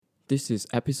This is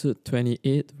episode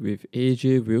 28 with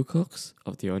AJ Wilcox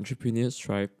of the Entrepreneurs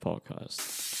Tribe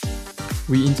podcast.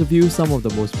 We interview some of the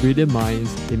most brilliant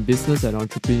minds in business and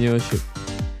entrepreneurship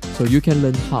so you can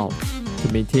learn how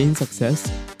to maintain success,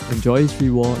 enjoy its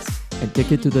rewards, and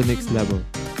take it to the next level.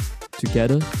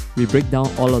 Together, we break down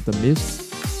all of the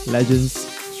myths, legends,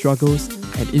 struggles,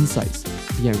 and insights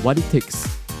behind what it takes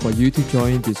for you to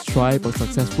join this tribe of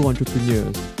successful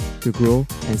entrepreneurs to grow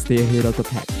and stay ahead of the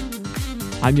pack.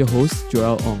 I'm your host,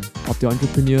 Joel Ong of the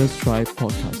Entrepreneurs Tribe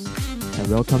podcast, and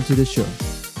welcome to the show.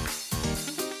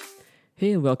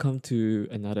 Hey, welcome to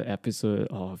another episode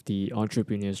of the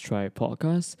Entrepreneurs Tribe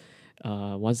podcast.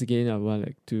 Once again, I would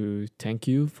like to thank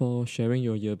you for sharing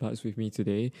your earbuds with me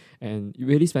today and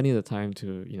really spending the time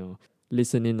to,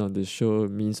 listen in on this show.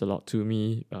 It means a lot to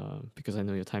me because I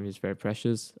know your time is very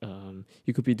precious.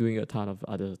 You could be doing a ton of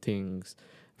other things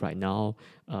right now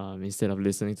instead of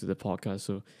listening to the podcast.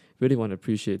 So really want to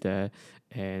appreciate that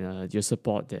and your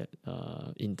support that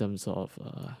in terms of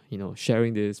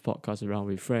sharing this podcast around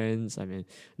with friends.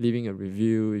 Leaving a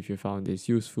review if you found this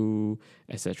useful,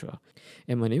 etc.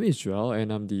 And my name is Joel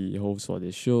and I'm the host for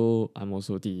this show. I'm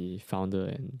also the founder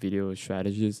and video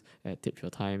strategist at Tip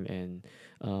Your Time, and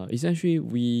essentially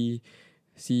we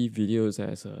see videos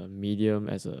as a medium,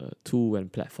 as a tool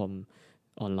and platform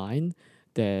online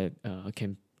that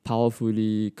can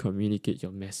powerfully communicate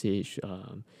your message,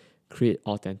 create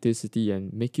authenticity,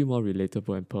 and make you more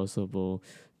relatable and personable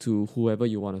to whoever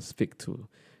you want to speak to,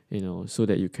 so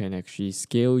that you can actually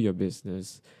scale your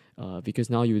business. Because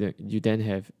now you then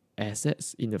have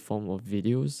assets in the form of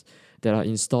videos that are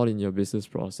installed in your business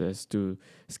process to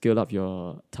scale up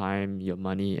your time, your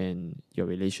money, and your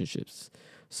relationships.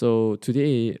 So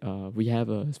today we have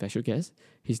a special guest.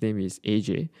 His name is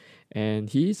AJ, and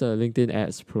he's a LinkedIn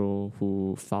Ads Pro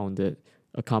who founded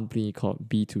a company called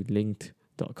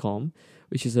B2Linked.com,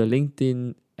 which is a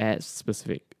LinkedIn ads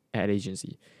specific ad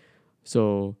agency.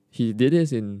 So he did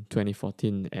this in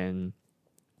 2014, and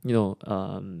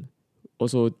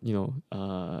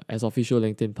as official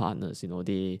LinkedIn partners,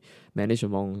 they manage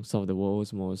among some of the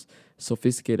world's most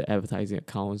sophisticated advertising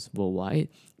accounts worldwide.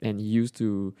 And you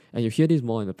hear this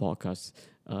more in the podcast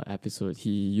episode, he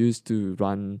used to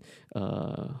run,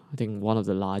 I think, one of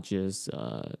the largest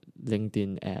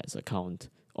LinkedIn ads account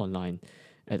online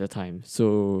at the time.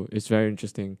 So it's very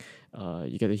interesting.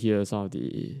 You get to hear some of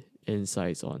the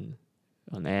insights on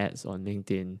ads on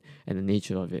LinkedIn and the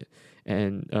nature of it.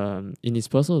 And in his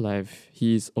personal life,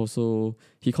 he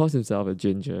calls himself a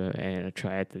ginger and a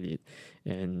triathlete.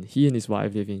 And he and his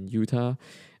wife live in Utah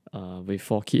with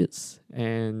 4 kids.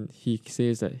 And he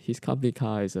says that his company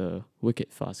car is a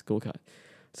wicked fast go-kart.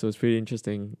 So it's pretty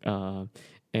interesting.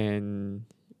 And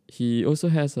he also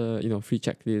has a free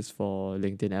checklist for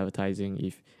LinkedIn advertising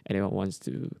if anyone wants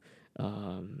to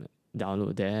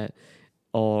download that.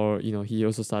 Or, he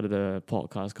also started a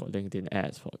podcast called LinkedIn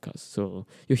Ads Podcast. So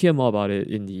you'll hear more about it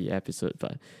in the episode.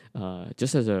 But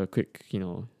just as a quick,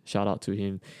 shout out to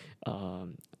him,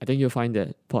 I think you'll find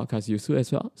that podcast useful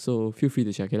as well. So feel free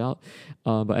to check it out.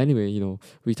 But anyway,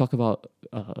 we talk about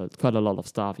quite a lot of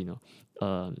stuff,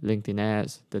 LinkedIn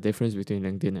ads, the difference between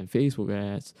LinkedIn and Facebook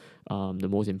ads, the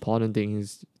most important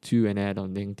things to an ad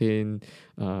on LinkedIn,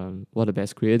 what are the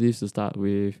best creatives to start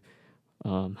with,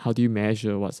 how do you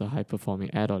measure what's a high-performing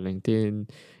ad on LinkedIn,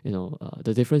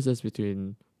 the differences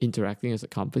between interacting as a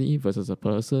company versus a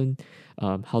person,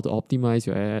 how to optimize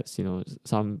your ads,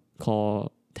 some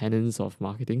core tenets of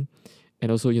marketing,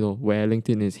 and also, where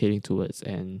LinkedIn is heading towards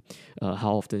and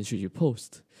how often should you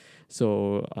post.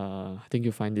 So I think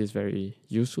you'll find this very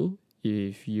useful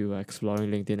if you are exploring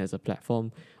LinkedIn as a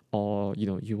platform, or,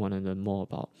 you want to learn more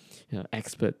about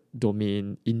expert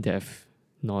domain in-depth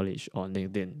knowledge on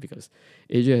LinkedIn, because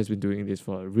AJ has been doing this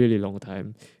for a really long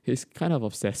time. He's kind of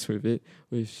obsessed with it,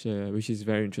 which is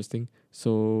very interesting.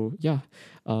 So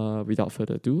without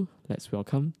further ado, let's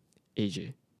welcome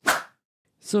AJ.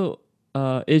 So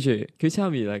AJ, can you tell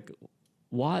me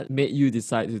what made you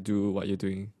decide to do what you're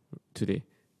doing today?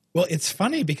 Well, it's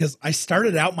funny because I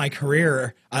started out my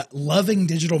career loving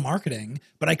digital marketing,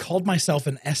 but I called myself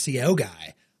an SEO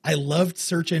guy. I loved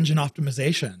search engine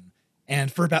optimization. And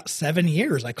for about 7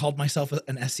 years, I called myself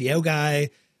an SEO guy,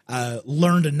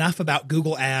 learned enough about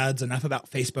Google ads, enough about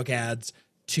Facebook ads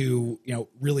to,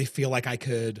 really feel like I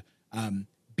could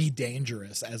be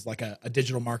dangerous as like a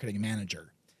digital marketing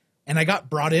manager. And I got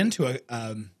brought into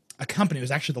a company. It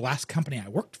was actually the last company I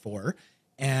worked for.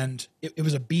 And it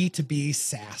was a B2B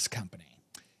SaaS company.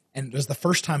 And it was the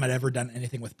first time I'd ever done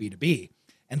anything with B2B.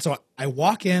 And so I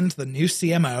walk into the new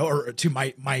CMO, or to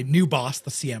my new boss,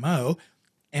 the CMO,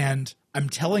 and I'm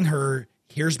telling her,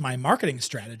 here's my marketing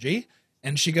strategy.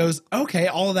 And she goes, okay,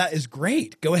 all of that is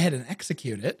great. Go ahead and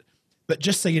execute it. But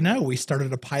just so you know, we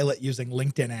started a pilot using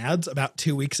LinkedIn ads about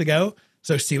 2 weeks ago.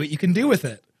 So see what you can do with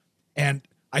it. And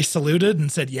I saluted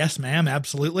and said, yes, ma'am,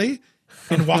 absolutely.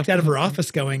 And walked out of her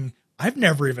office going, I've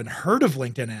never even heard of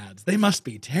LinkedIn ads. They must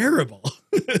be terrible.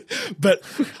 But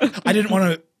I didn't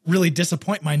want to really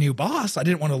disappoint my new boss. I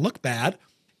didn't want to look bad.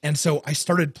 And so I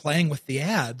started playing with the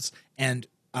ads. And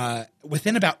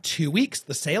within about 2 weeks,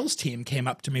 the sales team came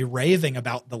up to me raving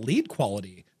about the lead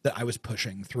quality that I was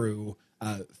pushing through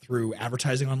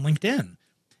advertising on LinkedIn.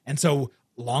 And so,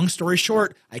 long story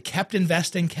short, I kept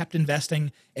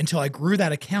investing until I grew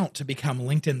that account to become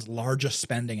LinkedIn's largest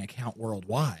spending account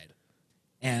worldwide.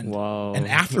 And Wow. and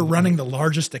after running the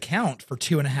largest account for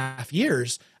 2.5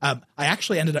 years, I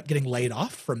actually ended up getting laid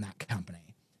off from that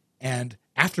company. And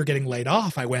after getting laid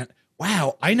off, I went,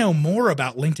 wow, I know more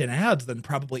about LinkedIn ads than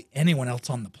probably anyone else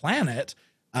on the planet.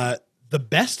 The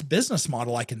best business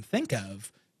model I can think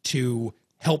of to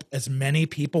help as many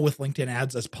people with LinkedIn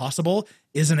ads as possible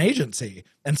is an agency.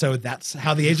 And so that's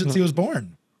how the agency was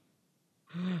born.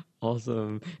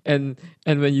 Awesome. And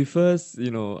when you first,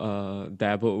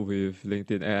 dabbled with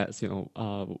LinkedIn ads,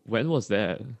 when was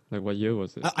that? Like what year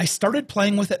was it? I started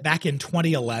playing with it back in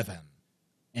 2011.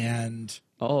 And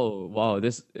Oh, wow,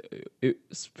 it's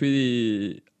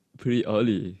pretty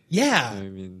early. yeah, I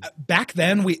mean, back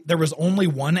then there was only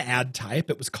one ad type.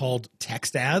 It was called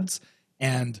text ads.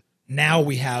 And now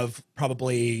we have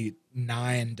probably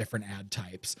 9 different ad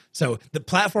types. So the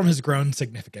platform has grown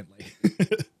significantly.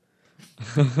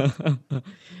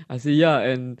 I see. Yeah,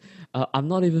 and I'm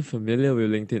not even familiar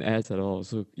with LinkedIn ads at all.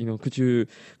 So, could you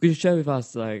share with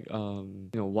us like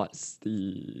what's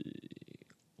the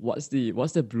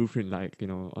blueprint like,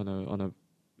 on a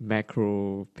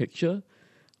macro picture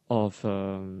of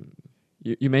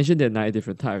you mentioned there are 9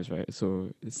 different types, right?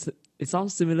 So it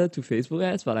sounds similar to Facebook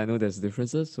ads, but I know there's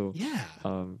differences. So Yeah.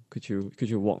 could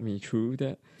you walk me through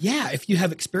that? Yeah, if you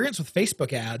have experience with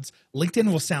Facebook ads,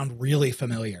 LinkedIn will sound really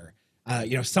familiar.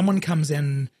 Someone comes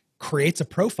in, creates a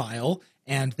profile,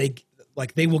 and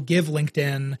they will give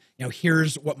LinkedIn,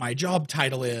 here's what my job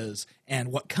title is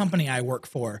and what company I work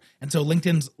for. And so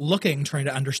LinkedIn's trying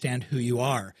to understand who you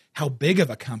are, how big of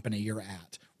a company you're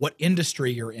at, what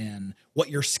industry you're in, what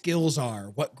your skills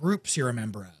are, what groups you're a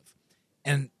member of.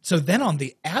 And so then on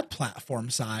the ad platform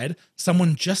side,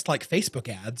 someone just like Facebook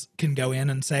ads can go in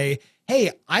and say,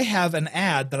 hey, I have an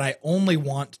ad that I only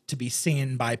want to be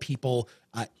seen by people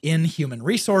in human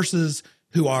resources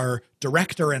who are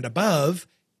director and above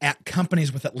at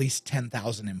companies with at least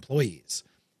 10,000 employees.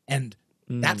 And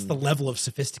that's the level of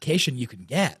sophistication you can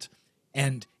get.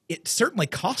 And it certainly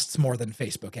costs more than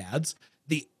Facebook ads.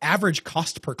 The average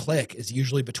cost per click is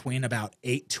usually between about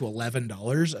 $8 to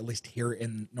 $11, at least here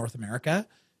in North America.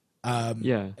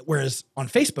 Yeah. Whereas on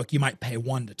Facebook, you might pay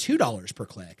 $1 to $2 per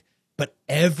click, but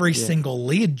every single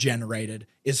lead generated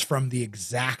is from the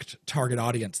exact target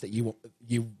audience that you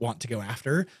want to go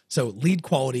after. So lead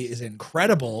quality is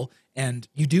incredible, and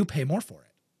you do pay more for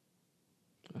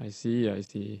it. I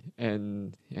see,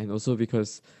 and also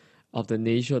because of the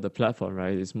nature of the platform,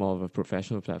 right? It's more of a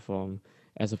professional platform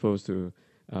as opposed to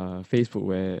Facebook,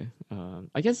 where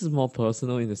I guess it's more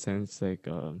personal in the sense like.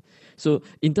 So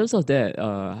in terms of that,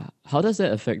 how does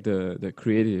that affect the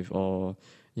creative or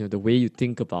the way you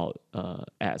think about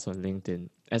ads on LinkedIn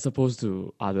as opposed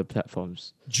to other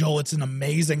platforms? Joel, it's an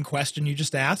amazing question you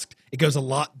just asked. It goes a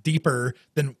lot deeper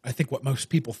than I think what most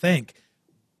people think.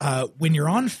 When you're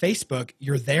on Facebook,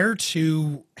 you're there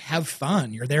to have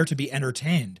fun. You're there to be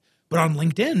entertained. But on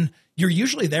LinkedIn, you're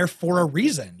usually there for a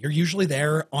reason. You're usually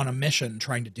there on a mission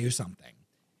trying to do something.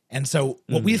 And so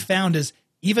what we've found is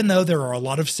even though there are a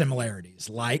lot of similarities,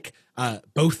 like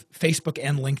both Facebook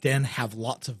and LinkedIn have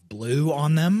lots of blue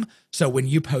on them. So when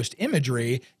you post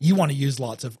imagery, you want to use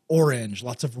lots of orange,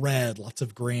 lots of red, lots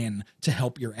of green to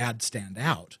help your ad stand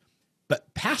out.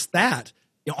 But past that,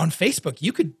 on Facebook,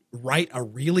 you could write a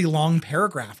really long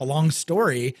paragraph, a long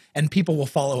story, and people will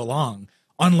follow along.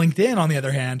 On LinkedIn, on the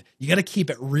other hand, you got to keep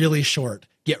it really short,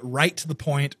 get right to the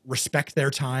point, respect their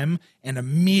time, and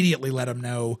immediately let them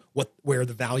know where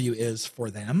the value is for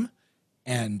them.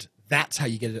 And that's how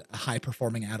you get a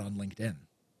high-performing ad on LinkedIn.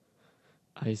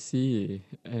 I see.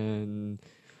 And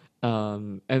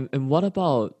what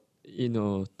about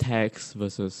text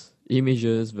versus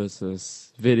images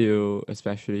versus video,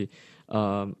 especially?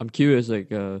 I'm curious,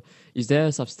 like, is there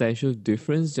a substantial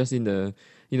difference just in the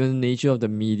the nature of the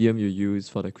medium you use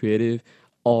for the creative,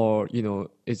 or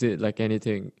is it like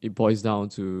anything? It boils down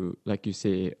to, like you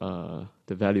say, the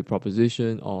value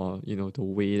proposition, or the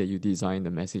way that you design the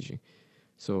messaging.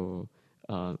 So,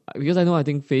 because I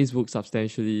think Facebook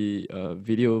substantially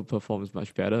video performs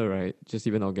much better, right? Just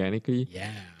even organically.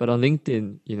 Yeah. But on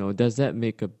LinkedIn, does that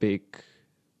make a big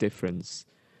difference?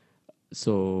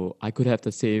 So I could have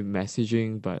the same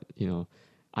messaging, but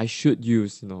I should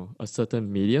use a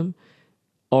certain medium,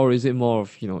 or is it more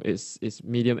of it's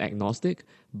medium agnostic,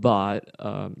 but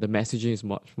the messaging is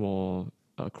much more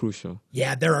crucial.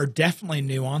 Yeah, there are definitely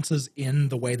nuances in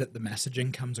the way that the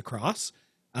messaging comes across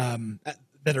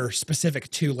that are specific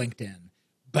to LinkedIn.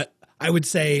 But I would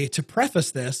say, to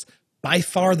preface this, by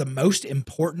far the most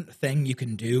important thing you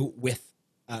can do with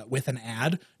an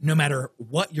ad, no matter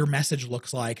what your message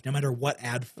looks like, no matter what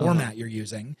ad format you're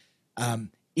using,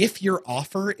 if your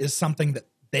offer is something that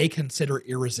they consider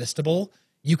irresistible,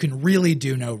 you can really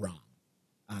do no wrong.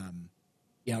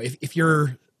 If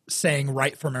you're saying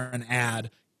right from an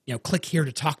ad, click here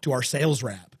to talk to our sales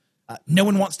rep, no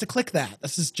one wants to click that.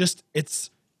 This is just,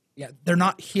 they're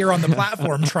not here on the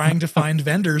platform trying to find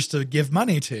vendors to give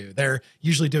money to. They're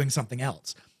usually doing something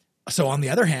else. So on the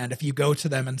other hand, if you go to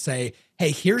them and say, hey,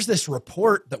 here's this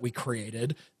report that we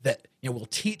created that will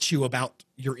teach you about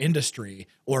your industry,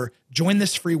 or join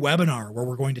this free webinar where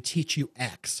we're going to teach you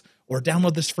X, or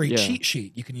download this free cheat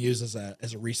sheet you can use as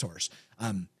a resource.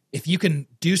 If you can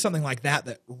do something like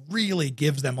that really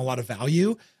gives them a lot of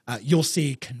value, you'll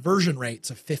see conversion rates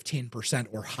of 15%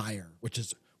 or higher, which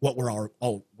is what we're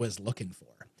always looking for.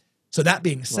 So that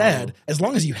being said, as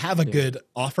long as you have a good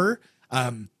offer,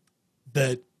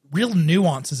 the real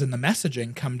nuances in the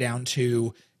messaging come down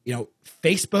to,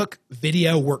 Facebook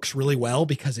video works really well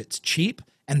because it's cheap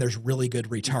and there's really good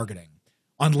retargeting.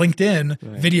 On LinkedIn,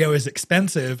 video is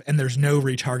expensive and there's no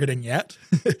retargeting yet.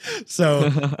 So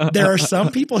there are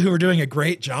some people who are doing a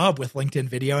great job with LinkedIn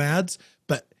video ads,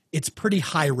 but it's pretty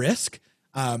high risk.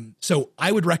 So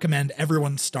I would recommend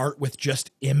everyone start with just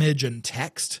image and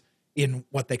text in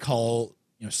what they call,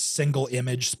 single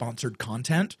image sponsored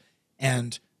content,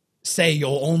 and say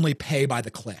you'll only pay by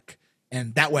the click.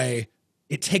 And that way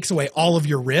it takes away all of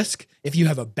your risk. If you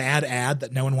have a bad ad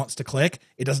that no one wants to click,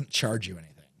 it doesn't charge you anything.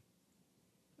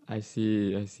 I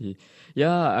see.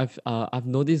 Yeah, I've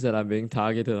noticed that I'm being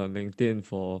targeted on LinkedIn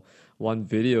for one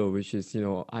video, which is,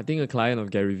 I think a client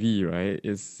of Gary Vee, right?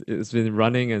 It's been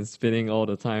running and spinning all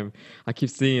the time. I keep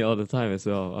seeing it all the time as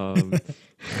well.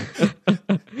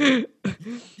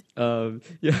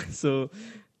 Yeah. So,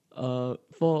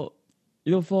 for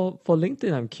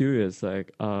LinkedIn, I'm curious,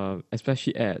 like,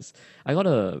 especially ads. I got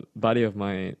a buddy of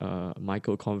mine,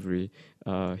 Michael Convery.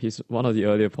 He's one of the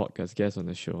earlier podcast guests on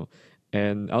the show.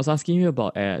 And I was asking him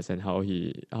about ads and how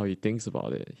he thinks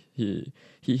about it. He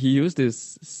used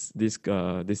this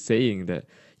saying that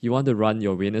you want to run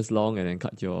your winners long and then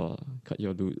cut your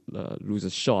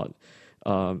losers short.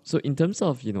 So in terms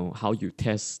of how you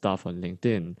test stuff on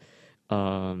LinkedIn,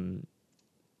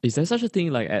 is there such a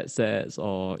thing like ad sets,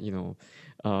 or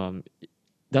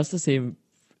does the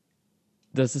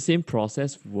same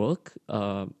process work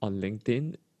on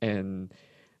LinkedIn? And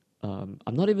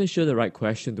I'm not even sure the right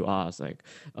question to ask. Like,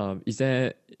 is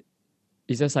there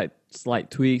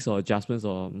slight tweaks or adjustments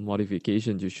or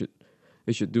modifications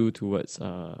we should do towards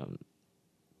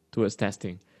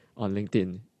testing on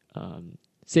LinkedIn?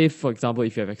 Say, for example,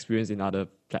 if you have experience in other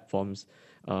platforms,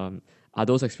 are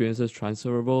those experiences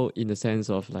transferable in the sense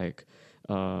of like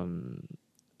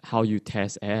how you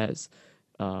test ads?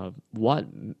 What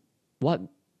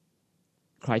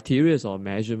criteria or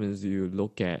measurements do you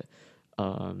look at?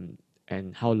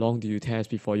 And how long do you test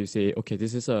before you say, okay,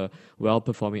 this is a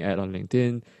well-performing ad on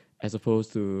LinkedIn, as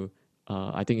opposed to,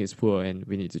 I think it's poor and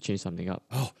we need to change something up?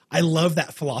 Oh, I love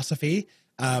that philosophy.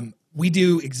 We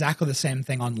do exactly the same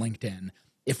thing on LinkedIn.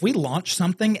 If we launch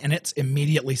something and it's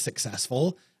immediately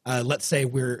successful, let's say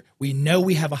we know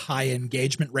we have a high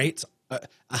engagement rate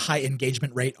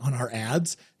on our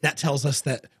ads, that tells us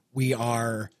that we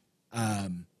are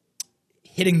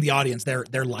hitting the audience.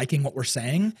 They're liking what we're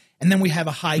saying. And then we have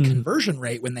a high conversion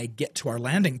rate when they get to our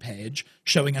landing page,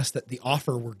 showing us that the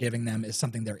offer we're giving them is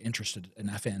something they're interested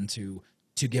enough in to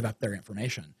give up their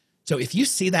information. So if you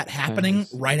see that happening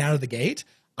right out of the gate,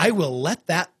 I will let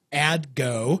that ad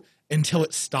go until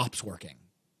it stops working.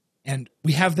 And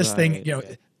we have this thing,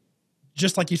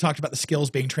 just like you talked about the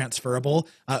skills being transferable,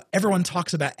 everyone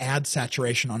talks about ad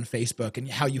saturation on Facebook and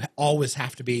how you always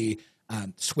have to be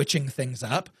switching things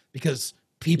up because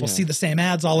people see the same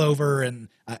ads all over and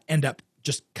end up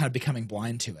just kind of becoming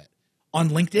blind to it. On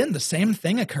LinkedIn, the same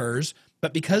thing occurs,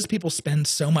 but because people spend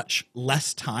so much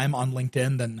less time on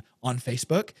LinkedIn than on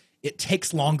Facebook, it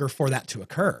takes longer for that to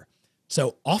occur.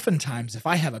 So oftentimes, if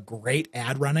I have a great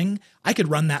ad running, I could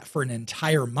run that for an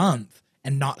entire month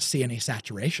and not see any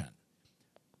saturation.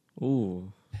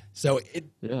 Ooh. So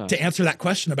Yeah. to answer that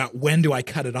question about when do I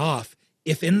cut it off,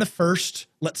 if in the first,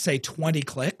 let's say 20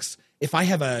 clicks, if I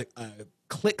have a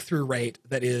click-through rate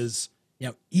that is,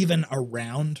 even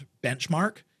around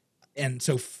benchmark, and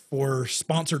so for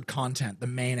sponsored content, the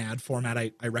main ad format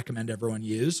I recommend everyone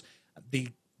use, the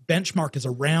benchmark is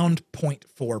around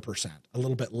 0.4%, a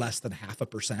little bit less than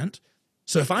 0.5%.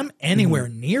 So if I'm anywhere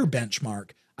near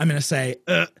benchmark, I'm going to say,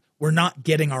 we're not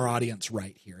getting our audience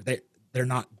right here. They're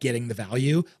not getting the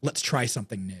value. Let's try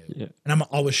something new. Yeah. And I'm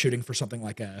always shooting for something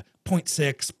like a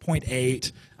 0.6,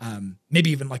 0.8, maybe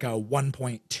even like a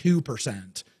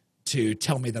 1.2% to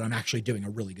tell me that I'm actually doing a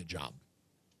really good job.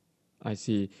 I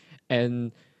see.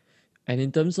 And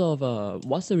in terms of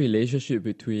what's the relationship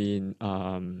between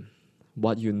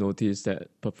what you notice that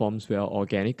performs well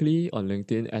organically on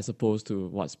LinkedIn as opposed to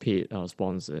what's paid or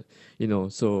sponsored?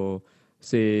 So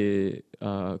say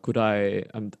I'm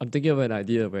thinking of an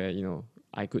idea where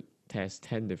I could test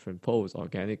 10 different posts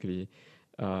organically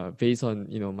based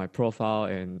on my profile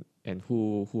and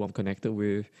who I'm connected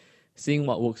with, seeing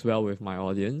what works well with my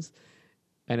audience,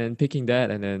 and then picking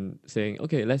that and then saying,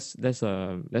 okay, let's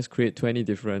create 20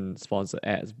 different sponsored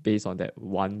ads based on that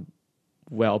one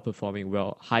well-performing,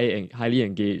 highly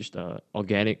engaged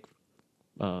organic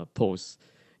post,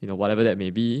 whatever that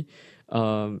may be.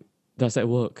 Does that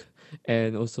work?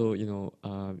 And also,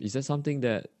 is that something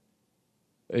that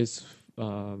is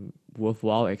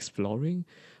worthwhile exploring,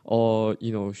 or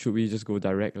should we just go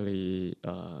directly,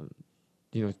 to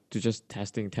just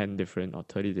testing 10 different or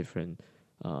 30 different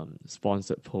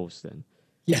sponsored posts then?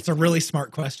 Yeah, it's a really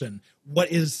smart question.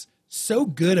 What is so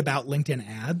good about LinkedIn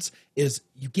ads is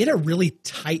you get a really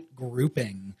tight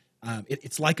grouping.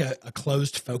 It's like a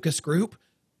closed focus group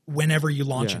whenever you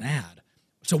launch an ad.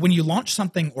 So when you launch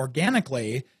something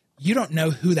organically, you don't know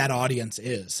who that audience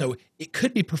is. So it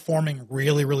could be performing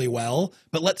really, really well.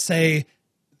 But let's say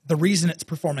the reason it's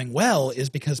performing well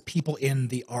is because people in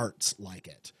the arts like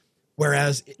it.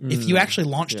 Whereas if you actually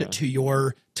launched it to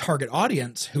your target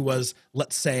audience, who was,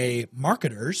 let's say,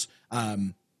 marketers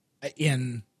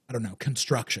in, I don't know,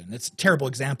 construction. It's a terrible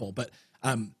example, but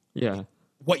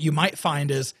what you might find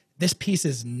is this piece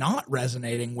is not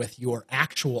resonating with your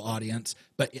actual audience,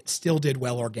 but it still did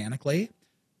well organically.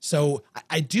 So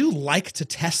I do like to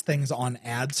test things on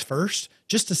ads first,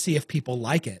 just to see if people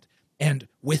like it. And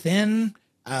within,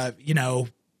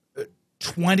 20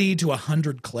 to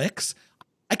 100 clicks,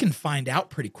 I can find out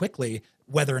pretty quickly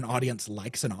whether an audience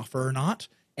likes an offer or not.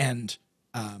 And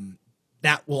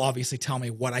that will obviously tell me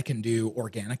what I can do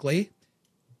organically.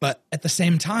 But at the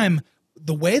same time,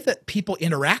 the way that people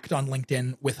interact on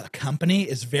LinkedIn with a company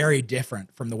is very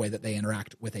different from the way that they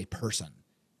interact with a person.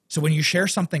 So when you share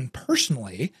something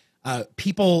personally,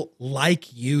 people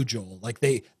like you, Joel. Like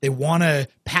they want to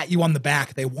pat you on the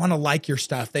back. They want to like your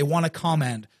stuff. They want to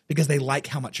comment because they like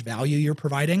how much value you're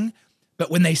providing. But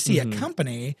when they see a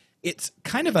company, it's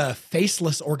kind of a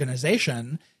faceless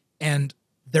organization, and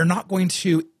they're not going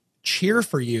to cheer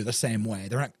for you the same way.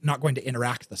 They're not going to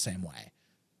interact the same way.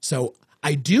 So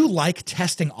I do like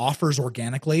testing offers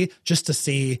organically just to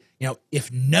see,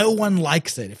 if no one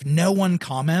likes it, if no one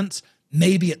comments,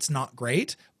 maybe it's not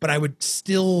great, but I would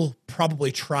still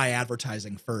probably try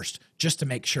advertising first just to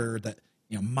make sure that,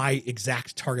 my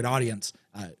exact target audience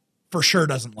for sure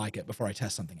doesn't like it before I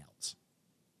test something else.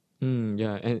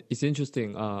 Yeah, and it's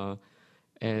interesting.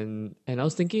 And I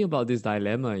was thinking about this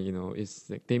dilemma. It's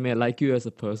like they may like you as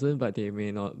a person, but they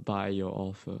may not buy your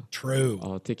offer. True.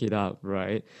 Or take it up,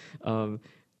 right? And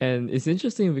it's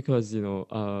interesting because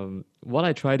what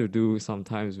I try to do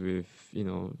sometimes with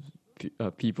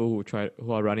people who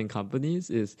are running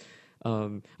companies is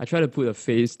I try to put a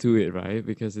face to it, right?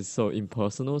 Because it's so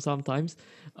impersonal sometimes,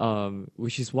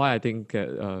 which is why I think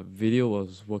video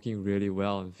was working really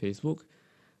well on Facebook,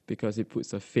 because it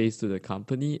puts a face to the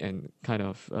company and kind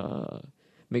of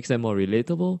makes them more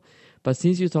relatable. But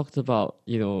since you talked about,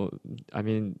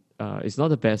 it's not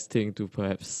the best thing to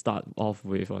perhaps start off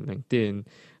with on LinkedIn.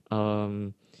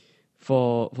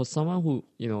 For someone who,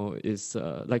 is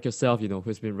like yourself,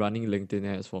 who's been running LinkedIn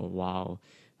ads for a while,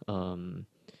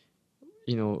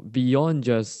 beyond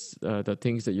just the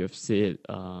things that you've said,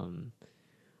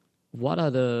 what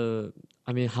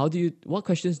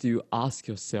questions do you ask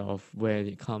yourself when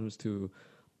it comes to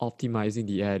optimizing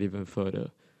the ad even further?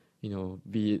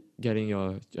 Be it getting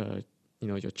your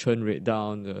churn rate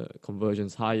down, the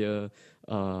conversions higher,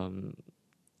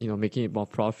 making it more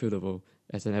profitable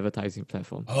as an advertising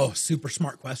platform. Oh, super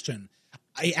smart question.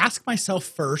 I ask myself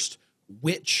first,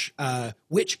 which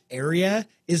area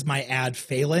is my ad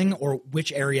failing, or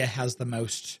which area has the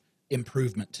most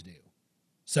improvement to do?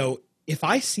 So if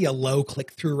I see a low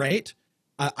click-through rate,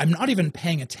 I'm not even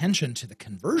paying attention to the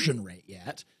conversion rate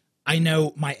yet. I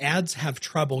know my ads have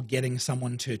trouble getting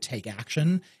someone to take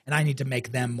action, and I need to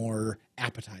make them more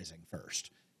appetizing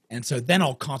first. And so then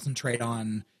I'll concentrate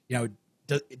on,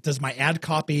 does my ad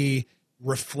copy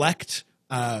reflect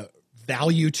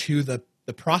value to the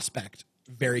prospect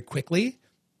very quickly?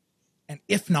 And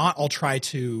if not, I'll try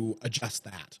to adjust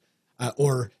that.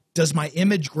 Or does my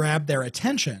image grab their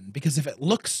attention? Because if it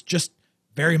looks just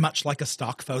very much like a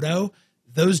stock photo,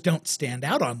 those don't stand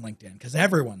out on LinkedIn because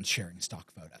everyone's sharing stock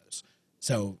photos.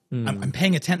 So I'm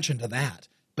paying attention to that.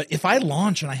 But if I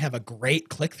launch and I have a great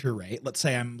click-through rate, let's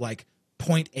say I'm like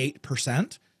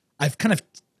 0.8%, I've kind of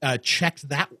checked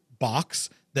that box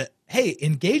that, hey,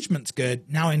 engagement's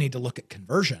good. Now I need to look at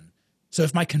conversion. So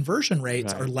if my conversion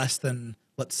rates are less than,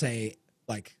 let's say,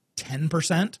 like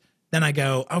 10%, then I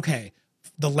go, okay,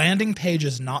 the landing page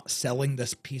is not selling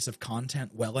this piece of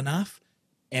content well enough,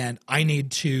 and I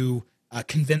need to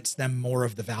convince them more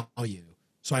of the value.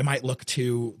 So I might look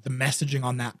to the messaging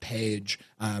on that page.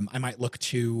 I might look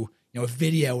to a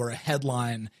video or a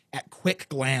headline. At quick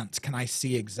glance, can I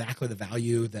see exactly the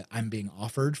value that I'm being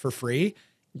offered for free?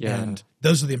 Yeah. And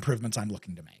those are the improvements I'm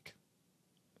looking to make.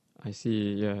 I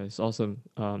see. Yeah, it's awesome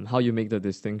how you make the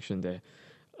distinction there.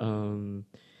 And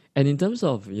in terms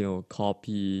of,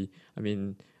 copy, I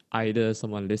mean, either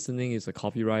someone listening is a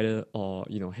copywriter or,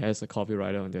 has a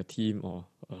copywriter on their team or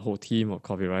a whole team of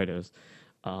copywriters.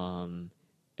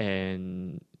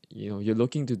 And, you're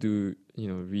looking to do,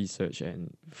 research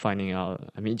and finding out,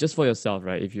 I mean, just for yourself,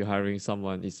 right? If you're hiring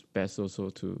someone, it's best also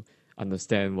to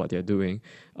understand what they're doing.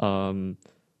 How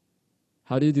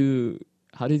do you do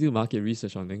market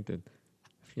research on LinkedIn?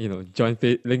 Join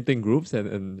LinkedIn groups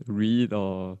and read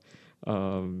or,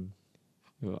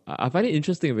 I find it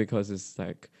interesting because it's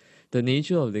like the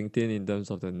nature of LinkedIn in terms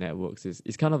of the networks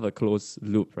is kind of a closed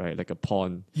loop, right? Like a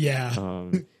pond. Yeah.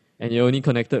 And you're only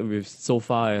connected with so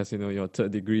far as, your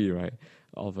third degree, right?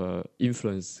 Of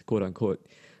influence, quote unquote.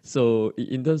 So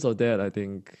in terms of that, I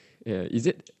think, is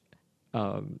it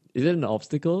an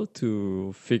obstacle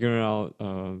to figuring out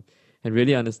and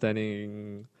really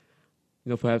understanding,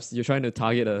 perhaps you're trying to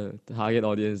target a target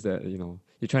audience that,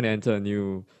 you're trying to enter a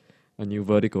new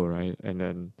vertical, right? And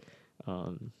then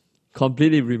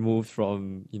completely removed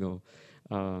from,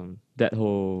 that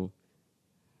whole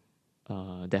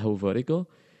vertical.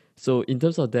 So in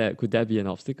terms of that, could that be an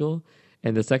obstacle?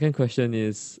 And the second question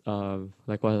is,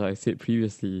 like what I said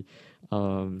previously,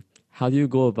 how do you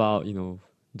go about,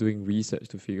 doing research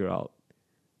to figure out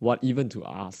what even to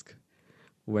ask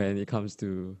when it comes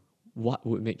to what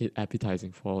would make it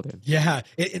appetizing for them? Yeah,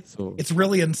 it's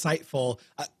really insightful.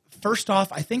 First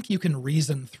off, I think you can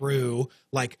reason through,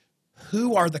 like,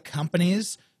 who are the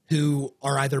companies who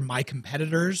are either my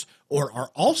competitors or are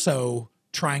also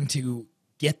trying to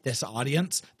get this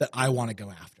audience that I want to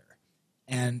go after.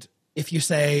 And if you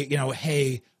say,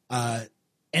 hey,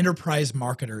 enterprise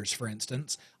marketers, for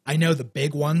instance, I know the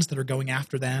big ones that are going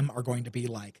after them are going to be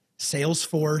like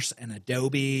Salesforce and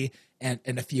Adobe and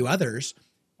a few others.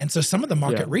 And so some of the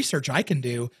market research I can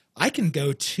do, I can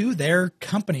go to their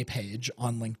company page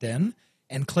on LinkedIn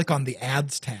and click on the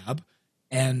ads tab,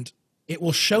 and it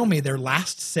will show me their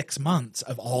last 6 months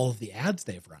of all of the ads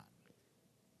they've run.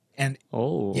 And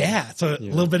so a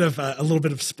little bit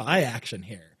of spy action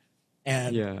here.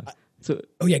 And go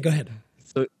ahead.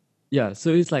 So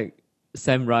it's like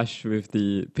SEMrush with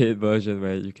the paid version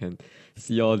where you can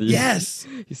see all these. Yes.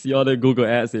 You see all the Google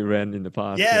ads they ran in the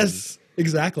past. Yes,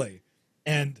 exactly.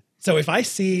 And so if I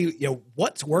see,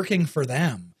 what's working for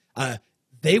them,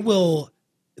 they will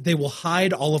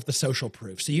hide all of the social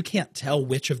proof. So you can't tell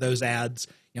which of those ads,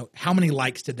 how many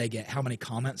likes did they get? How many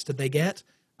comments did they get?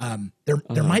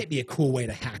 There might be a cool way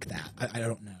to hack that. I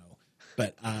don't know.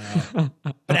 But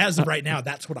as of right now,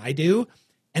 that's what I do.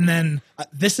 And then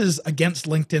this is against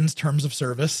LinkedIn's terms of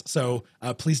service. So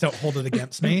please don't hold it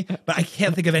against me. But I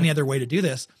can't think of any other way to do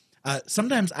this.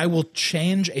 Sometimes I will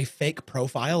change a fake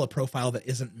profile, a profile that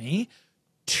isn't me,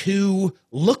 to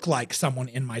look like someone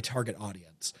in my target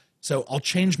audience. So I'll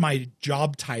change my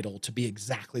job title to be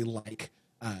exactly like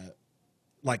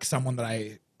someone that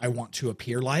I want to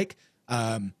appear like.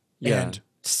 And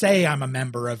say I'm a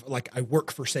member of, like, I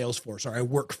work for Salesforce or I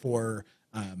work for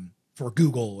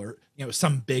Google or,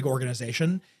 some big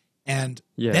organization. And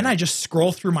then I just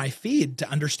scroll through my feed to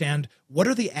understand what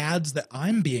are the ads that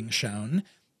I'm being shown.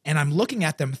 And I'm looking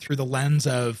at them through the lens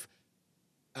of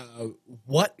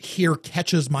what here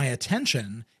catches my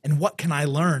attention and what can I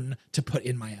learn to put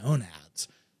in my own ads.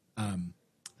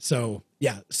 So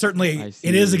certainly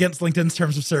it is against LinkedIn's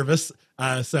terms of service.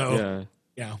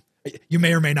 You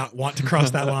may or may not want to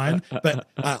cross that line, but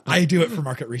I do it for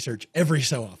market research every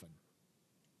so often.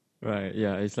 Right.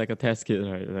 Yeah. It's like a test kit,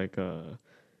 right? Like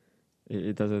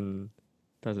it doesn't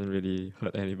really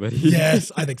hurt anybody.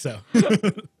 Yes, I think so.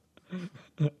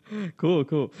 Cool,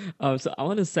 cool. So I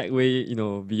want to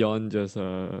segue, beyond just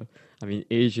I mean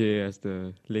AJ as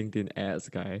the LinkedIn ads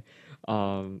guy,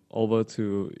 over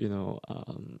to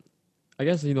I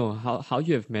guess how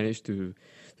you have managed to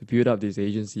build up this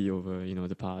agency over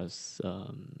the past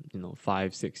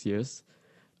 5-6 years.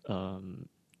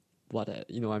 What I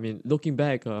mean, looking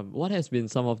back, what has been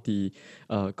some of the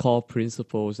core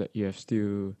principles that you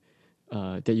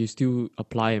still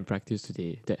apply and practice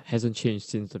today that hasn't changed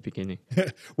since the beginning?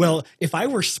 Well, if I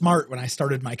were smart when I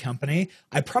started my company,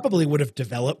 I probably would have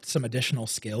developed some additional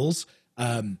skills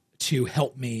to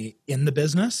help me in the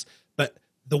business. But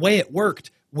the way it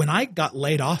worked, when I got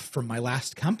laid off from my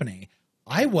last company,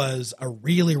 I was a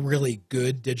really, really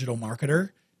good digital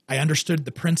marketer. I understood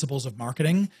the principles of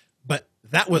marketing, but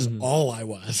that was all I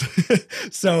was.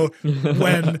 So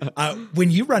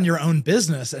when you run your own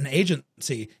business, an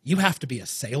agency, you have to be a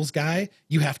sales guy.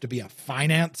 You have to be a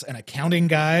finance and accounting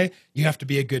guy. You have to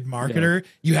be a good marketer. Yeah.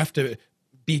 You have to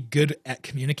be good at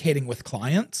communicating with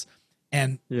clients.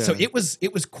 And so it was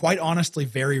quite honestly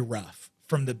very rough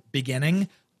from the beginning.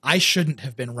 I shouldn't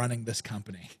have been running this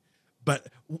company. But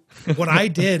what I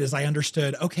did is I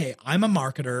understood, okay, I'm a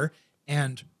marketer,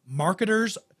 and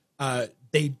marketers,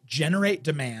 they generate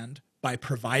demand by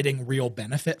providing real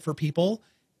benefit for people.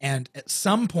 And at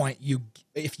some point,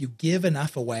 if you give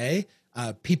enough away,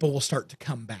 people will start to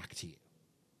come back to you.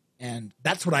 And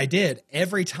that's what I did.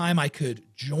 Every time I could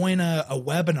join a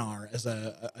webinar as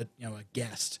a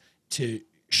guest to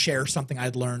share something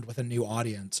I'd learned with a new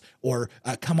audience, or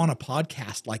come on a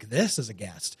podcast like this as a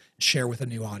guest, share with a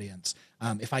new audience.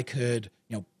 If I could,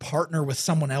 partner with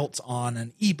someone else on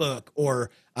an ebook or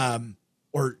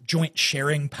joint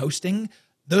sharing posting,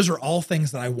 those are all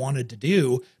things that I wanted to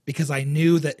do, because I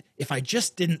knew that if I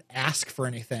just didn't ask for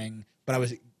anything, but I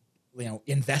was,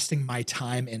 investing my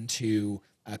time into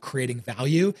creating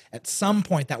value, at some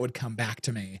point that would come back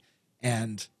to me.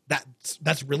 And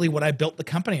that's really what I built the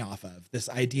company off of. This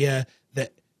idea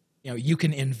that, you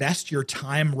can invest your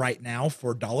time right now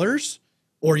for dollars,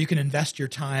 or you can invest your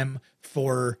time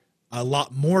for a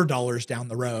lot more dollars down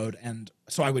the road. And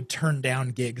so I would turn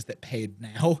down gigs that paid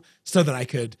now so that I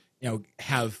could,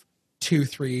 have 2,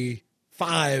 3,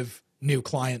 5 new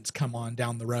clients come on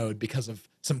down the road because of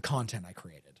some content I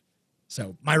created.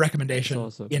 So my recommendation,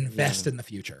 awesome. Invest in the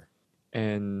future.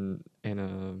 And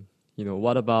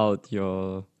what about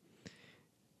your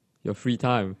free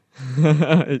time?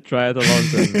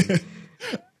 Triathlons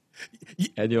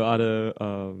and your other,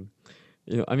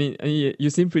 I mean, you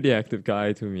seem pretty active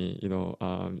guy to me,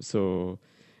 so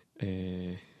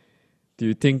do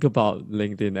you think about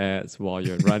LinkedIn ads while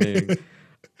you're running?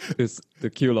 Is the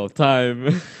kill of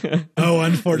time? Oh,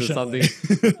 unfortunately.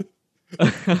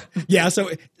 Yeah.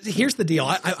 So here's the deal.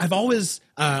 I've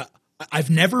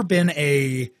never been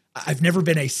a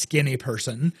skinny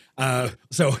person.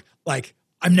 So like,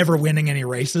 I'm never winning any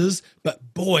races,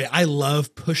 but boy, I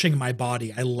love pushing my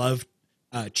body. I love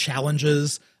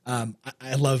challenges.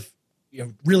 I love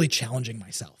really challenging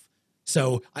myself.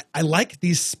 So I like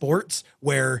these sports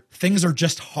where things are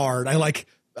just hard. I like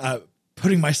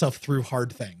putting myself through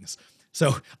hard things.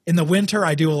 So in the winter,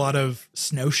 I do a lot of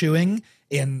snowshoeing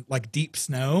in like deep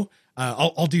snow.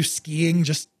 I'll do skiing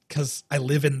just because I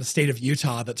live in the state of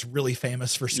Utah that's really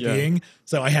famous for skiing. Yeah.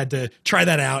 So I had to try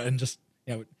that out and just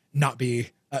not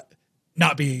be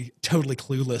totally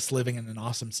clueless living in an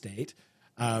awesome state.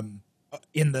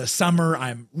 In the summer,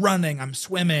 I'm running, I'm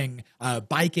swimming,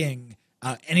 biking,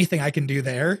 anything I can do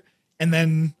there. And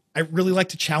then I really like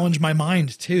to challenge my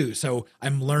mind too. So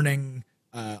I'm learning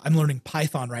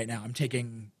Python right now. I'm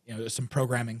taking some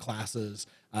programming classes.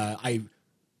 I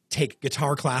take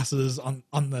guitar classes on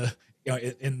the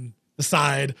in the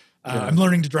side. I'm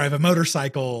learning to drive a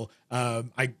motorcycle.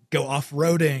 I go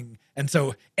off-roading. And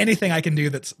so anything I can do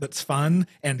that's fun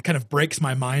and kind of breaks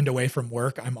my mind away from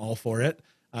work, I'm all for it.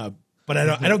 But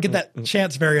I don't get that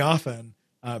chance very often.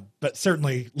 But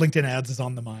certainly LinkedIn ads is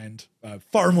on the mind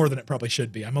far more than it probably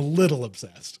should be. I'm a little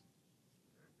obsessed.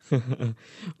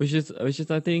 which is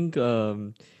I think I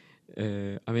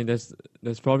mean there's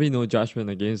probably no judgment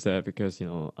against that, because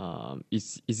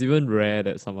it's even rare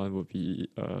that someone would be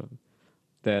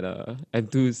that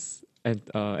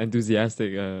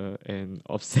enthusiastic and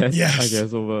obsessed, yes. I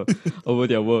guess, over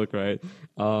their work, right?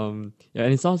 And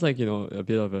it sounds like a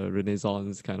bit of a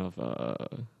Renaissance kind of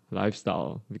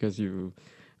lifestyle, because you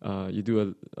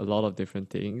do a lot of different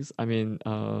things. I mean,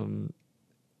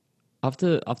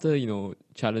 after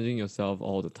challenging yourself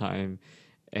all the time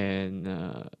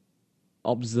and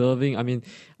observing. I mean,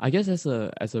 I guess as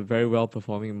a very well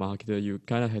performing marketer, you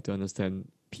kind of had to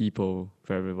understand people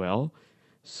very well.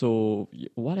 So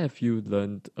what have you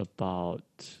learned about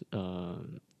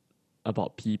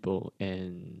people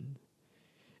and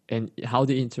how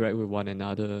they interact with one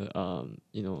another?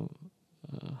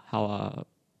 How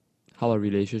are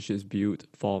relationships built,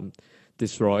 formed,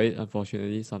 destroyed,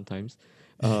 unfortunately sometimes.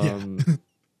 Yeah. Um,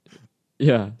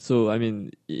 yeah. So I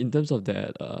mean, in terms of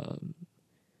that,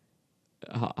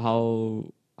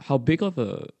 how big of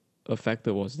a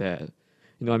factor was that?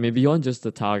 I mean, beyond just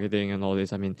the targeting and all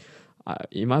this. I mean,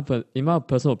 in my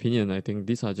personal opinion, I think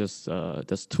these are just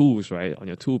tools, right, on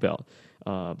your tool belt.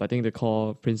 But I think the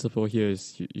core principle here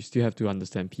is you still have to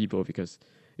understand people, because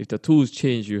if the tools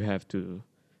change, you have to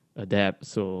adapt.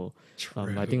 So I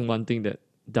True. think one thing that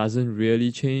doesn't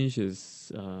really change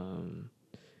is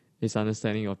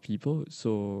understanding of people.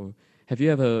 So have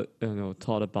you ever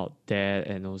thought about that?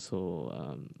 And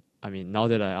also, I mean, now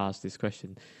that I asked this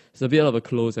question, it's a bit of a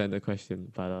close-ended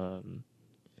question, but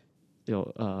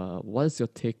what is your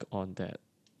take on that?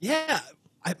 Yeah.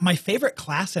 My favorite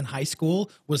class in high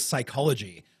school was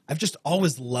psychology. I've just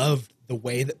always loved the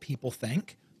way that people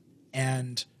think.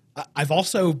 And I've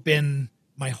also been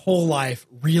my whole life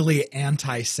really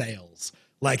anti-sales.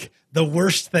 Like the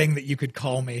worst thing that you could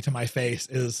call me to my face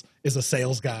is a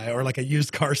sales guy or like a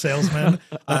used car salesman,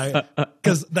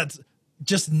 because that's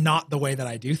just not the way that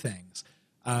I do things.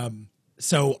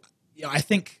 So I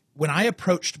think when I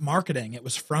approached marketing, it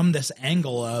was from this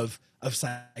angle of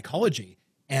psychology.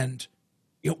 And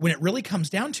when it really comes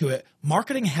down to it,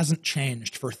 marketing hasn't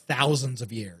changed for thousands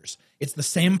of years. It's the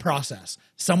same process.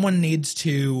 Someone needs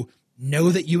to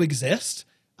know that you exist,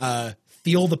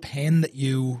 feel the pain that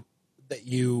you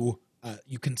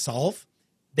can solve.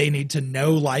 They need to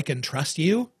know, like, and trust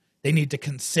you. They need to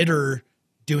consider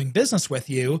doing business with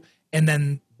you, and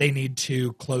then they need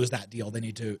to close that deal. They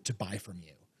need to buy from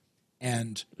you.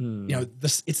 And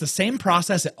it's the same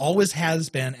process. It always has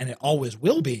been, and it always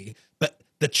will be. But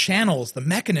the channels, the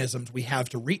mechanisms we have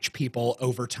to reach people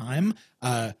over time,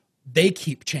 they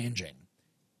keep changing.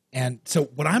 And so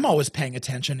what I'm always paying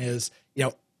attention is,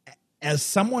 as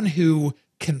someone who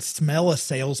can smell a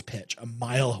sales pitch a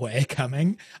mile away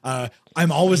coming,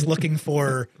 I'm always looking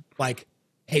for, like,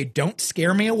 hey, don't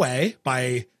scare me away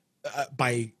by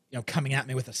coming at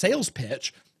me with a sales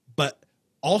pitch, but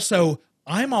also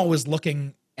I'm always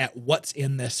looking at what's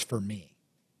in this for me.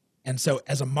 And so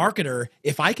as a marketer,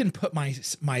 if I can put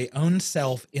my own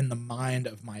self in the mind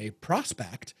of my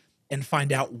prospect and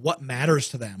find out what matters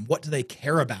to them, what do they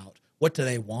care about, what do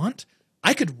they want,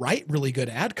 I could write really good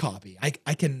ad copy. I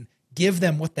can give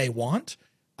them what they want.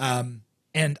 And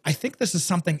I think this is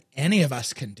something any of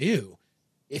us can do.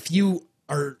 If you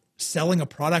are selling a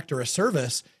product or a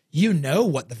service, you know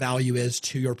what the value is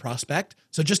to your prospect.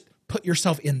 So just put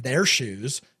yourself in their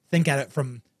shoes, think at it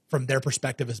from their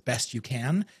perspective as best you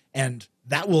can, and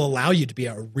that will allow you to be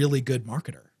a really good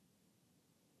marketer.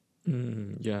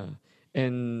 Yeah,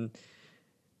 and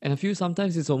I feel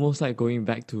sometimes it's almost like going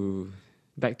back to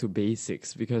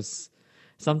basics, because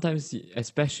sometimes,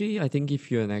 especially I think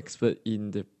if you're an expert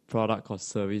in the product or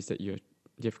service that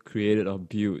you've created or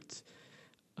built,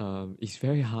 it's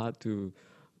very hard to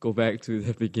go back to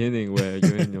the beginning where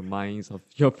you're in the minds of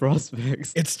your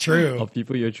prospects It's true. or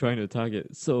people you're trying to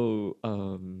target. So,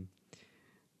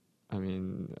 I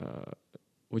mean,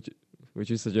 would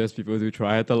you suggest people do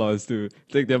triathlons to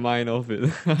take their mind off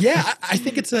it? Yeah, I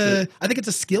think it's a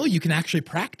skill you can actually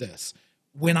practice.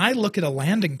 When I look at a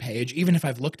landing page, even if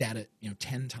I've looked at it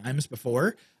 10 times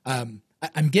before, I'm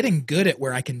getting good at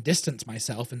where I can distance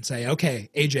myself and say, okay,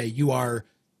 AJ, you are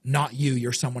not you,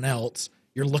 you're someone else.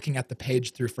 You're looking at the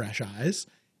page through fresh eyes.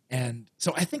 And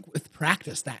so I think with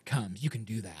practice that comes. You can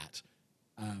do that.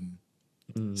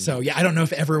 So yeah, I don't know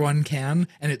if everyone can,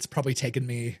 and it's probably taken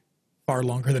me far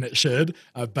longer than it should.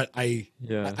 But I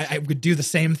would do the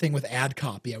same thing with ad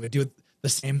copy. I would do the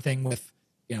same thing with,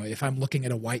 if I'm looking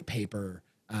at a white paper,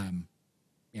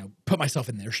 put myself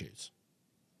in their shoes.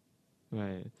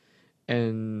 Right.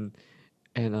 And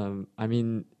I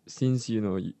mean, since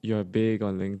you're big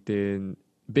on LinkedIn,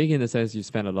 big in the sense you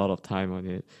spend a lot of time on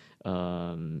it,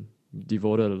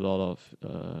 devoted a lot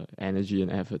of energy and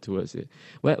effort towards it.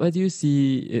 Where do you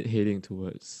see it heading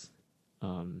towards?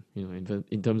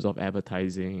 In terms of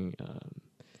advertising,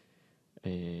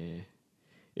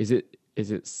 is it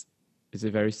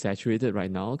very saturated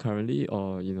right now currently,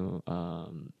 or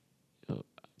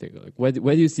like, where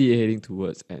do you see it heading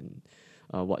towards, and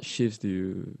what shifts do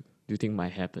you think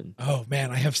might happen? Oh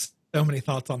man, I have so many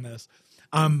thoughts on this.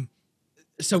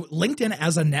 So LinkedIn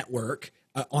as a network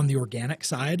on the organic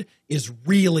side is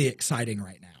really exciting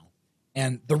right now.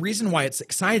 And the reason why it's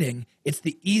exciting, it's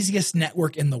the easiest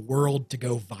network in the world to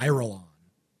go viral on.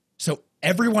 So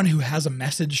everyone who has a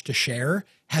message to share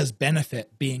has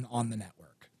benefit being on the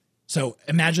network. So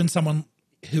imagine someone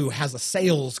who has a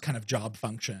sales kind of job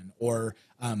function, or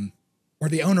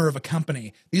the owner of a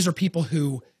company. These are people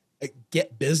who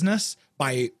get business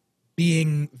by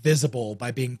being visible,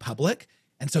 by being public.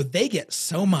 And so they get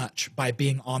so much by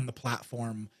being on the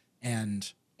platform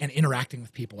and interacting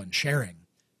with people and sharing.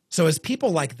 So as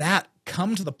people like that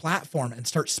come to the platform and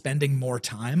start spending more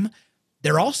time,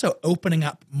 they're also opening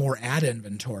up more ad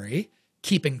inventory,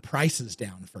 keeping prices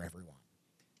down for everyone.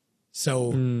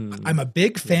 So I'm a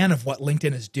big fan of what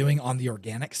LinkedIn is doing on the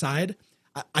organic side.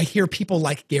 I hear people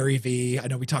like Gary Vee. I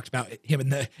know we talked about him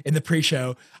in the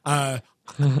pre-show. I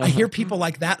hear people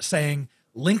like that saying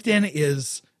LinkedIn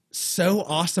is so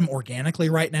awesome organically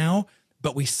right now,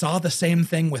 but we saw the same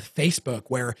thing with Facebook,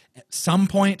 where at some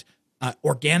point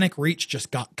organic reach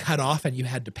just got cut off and you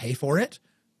had to pay for it.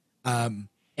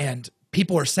 And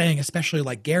people are saying, especially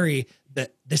like Gary,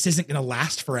 that this isn't going to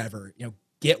last forever.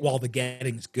 Get while the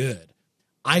getting's good.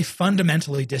 I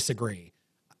fundamentally disagree.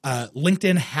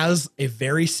 LinkedIn has a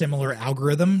very similar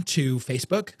algorithm to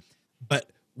Facebook, but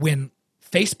when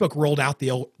Facebook rolled out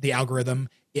the algorithm,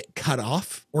 it cut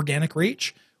off organic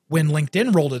reach. When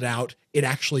LinkedIn rolled it out, it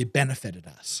actually benefited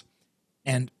us.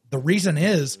 And the reason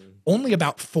is only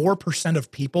about 4%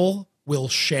 of people will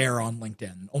share on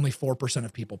LinkedIn. Only 4%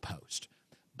 of people post.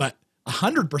 But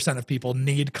 100% of people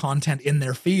need content in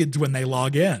their feeds when they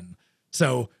log in.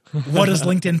 So what does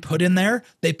LinkedIn put in there?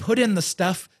 They put in the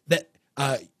stuff that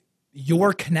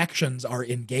your connections are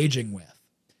engaging with.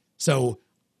 So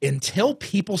until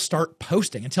people start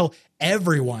posting, until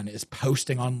everyone is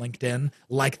posting on LinkedIn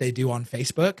like they do on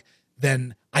Facebook,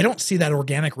 then I don't see that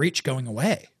organic reach going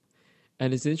away.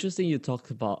 And it's interesting you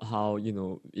talked about how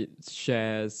it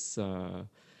shares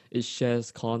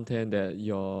content that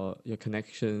your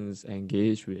connections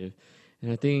engage with,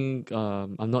 and I think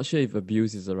I'm not sure if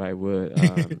abuse is the right word.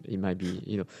 It might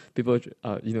be people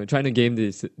trying to game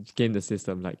the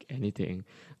system like anything.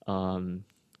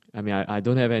 I mean, I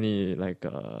don't have any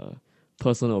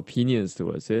personal opinions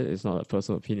towards it. It's not a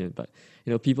personal opinion, but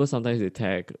people sometimes they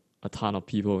tag a ton of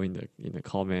people in the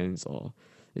comments, or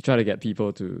they try to get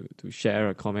people to share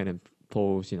a comment and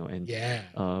post,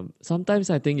 and sometimes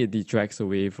I think it detracts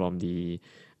away from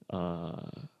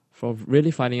from really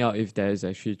finding out if there is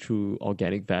actually true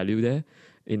organic value there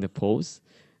in the post,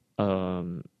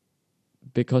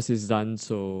 because it's done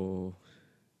so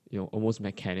almost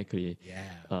mechanically,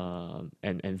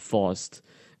 and forced,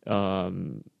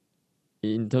 in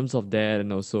terms of that,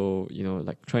 and also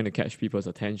trying to catch people's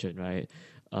attention, right?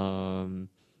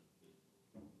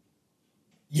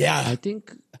 I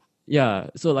think,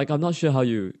 so I'm not sure how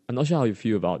you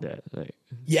feel about that.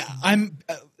 I'm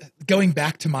going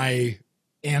back to my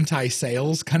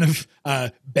anti-sales kind of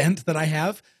bent that I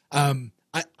have.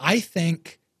 I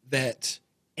think that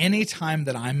anytime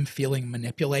that I'm feeling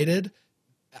manipulated,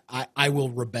 I will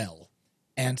rebel.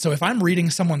 And so if I'm reading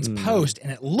someone's post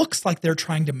and it looks like they're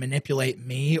trying to manipulate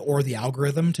me or the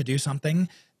algorithm to do something,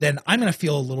 then I'm going to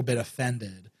feel a little bit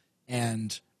offended,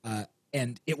 and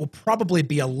it will probably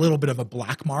be a little bit of a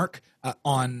black mark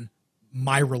on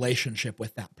my relationship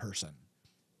with that person.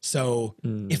 So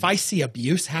if I see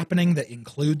abuse happening that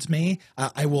includes me,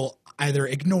 I will either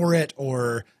ignore it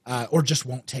or just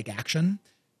won't take action.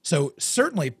 So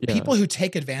certainly people who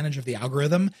take advantage of the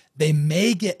algorithm, they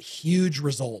may get huge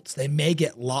results. They may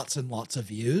get lots and lots of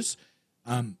views.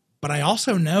 But I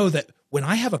also know that when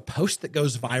I have a post that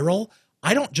goes viral,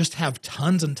 I don't just have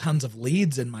tons and tons of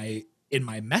leads in my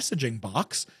messaging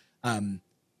box.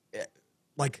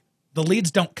 The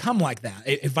leads don't come like that.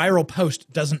 A viral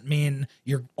post doesn't mean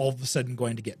you're all of a sudden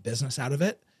going to get business out of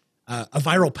it. A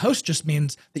viral post just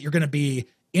means that you're going to be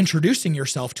introducing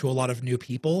yourself to a lot of new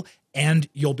people, and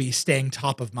you'll be staying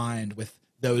top of mind with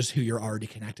those who you're already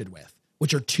connected with,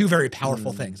 which are two very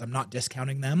powerful things. I'm not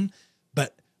discounting them,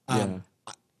 but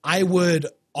I would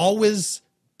always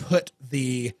put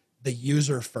the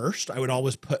user first. I would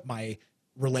always put my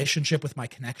relationship with my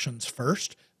connections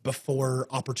first before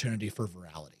opportunity for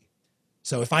virality.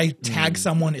 So if I tag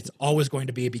someone, it's always going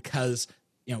to be because,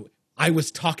 I was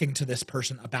talking to this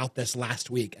person about this last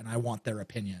week and I want their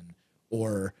opinion,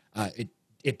 or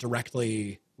it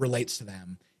directly relates to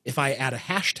them. If I add a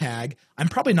hashtag, I'm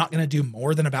probably not going to do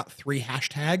more than about 3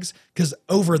 hashtags, because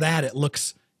over that it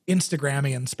looks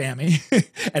Instagrammy and spammy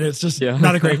and it's just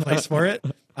not a great place for it.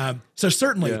 So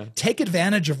certainly take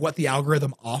advantage of what the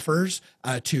algorithm offers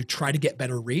to try to get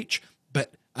better reach,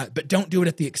 but but don't do it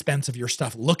at the expense of your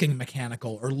stuff looking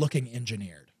mechanical or looking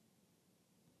engineered.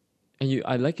 And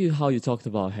I like how you talked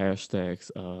about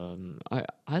hashtags.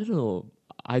 I don't know.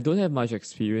 I don't have much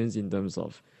experience in terms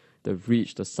of the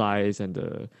reach, the size, and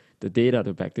the data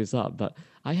to back this up. But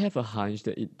I have a hunch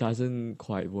that it doesn't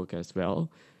quite work as well.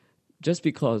 Just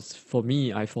because for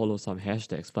me, I follow some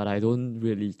hashtags, but I don't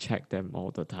really check them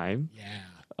all the time.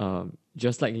 Yeah.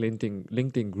 Just like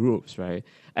LinkedIn groups, right?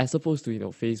 As opposed to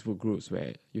Facebook groups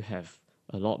where you have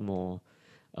a lot more,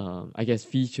 I guess,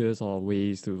 features or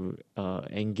ways to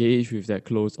engage with that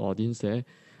close audience there,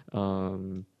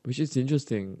 which is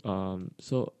interesting.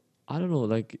 So I don't know,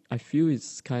 like I feel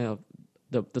it's kind of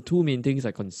the two main things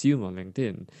I consume on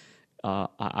LinkedIn are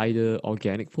either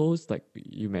organic posts, like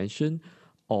you mentioned,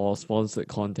 or sponsored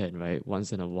content, right?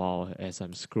 Once in a while as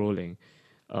I'm scrolling.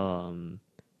 Um,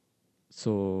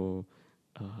 so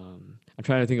I'm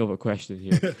trying to think of a question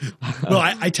here. Well,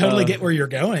 I totally get where you're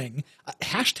going.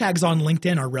 Hashtags on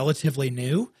LinkedIn are relatively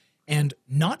new, and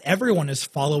not everyone is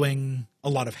following a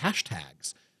lot of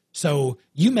hashtags. So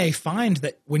you may find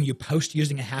that when you post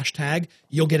using a hashtag,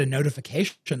 you'll get a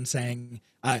notification saying,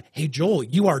 hey, Joel,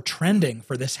 you are trending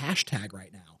for this hashtag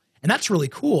right now. And that's really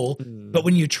cool. But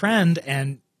when you trend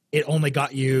and it only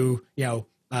got you,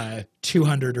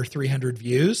 200 or 300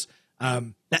 views,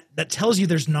 that tells you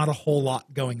there's not a whole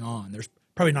lot going on. There's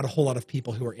probably not a whole lot of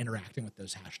people who are interacting with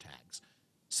those hashtags.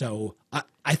 So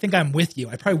I think I'm with you.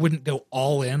 I probably wouldn't go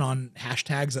all in on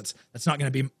hashtags. That's not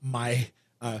going to be my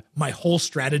whole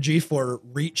strategy for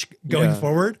reach going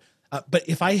forward. But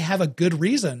if I have a good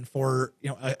reason for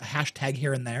a hashtag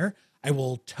here and there, I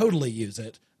will totally use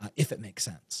it if it makes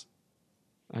sense.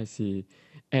 I see.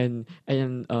 And I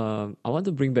want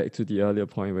to bring back to the earlier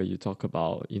point where you talk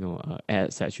about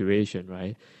ad saturation,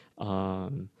 right?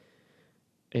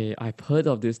 I've heard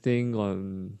of this thing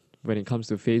when it comes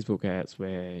to Facebook ads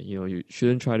where you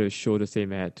shouldn't try to show the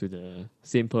same ad to the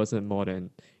same person more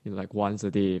than like once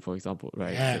a day, for example,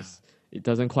 right? Yeah. 'Cause it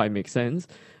doesn't quite make sense.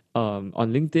 On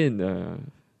LinkedIn,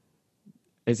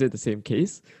 is it the same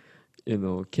case?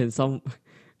 Can some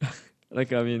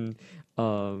like I mean,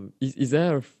 is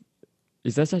there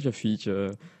such a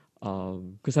feature?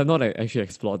 Because I've not actually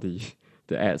explored the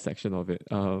ad section of it.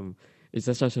 Is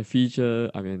there such a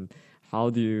feature? I mean, how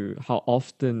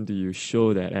often do you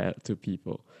show that ad to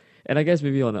people? And I guess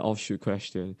maybe on an offshoot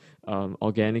question,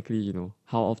 organically,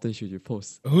 how often should you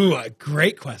post? Ooh,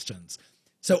 great questions.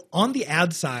 So on the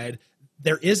ad side,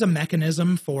 there is a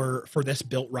mechanism for this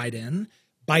built right in.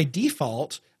 By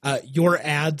default, your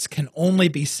ads can only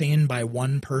be seen by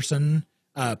one person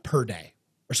per day.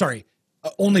 Or sorry,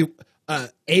 only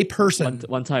a person.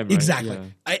 One time, right? Exactly.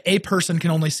 Yeah. A person can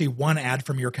only see one ad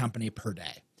from your company per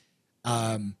day.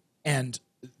 And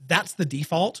that's the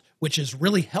default, which is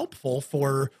really helpful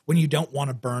for when you don't want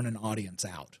to burn an audience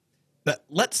out. But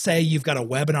let's say you've got a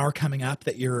webinar coming up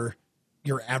that you're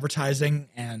advertising,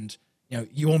 and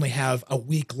you only have a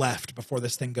week left before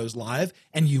this thing goes live,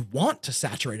 and you want to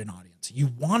saturate an audience. You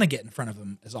want to get in front of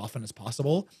them as often as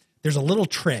possible. There's a little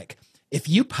trick. If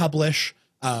you publish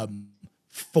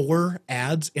 4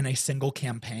 ads in a single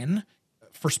campaign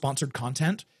for sponsored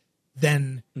content,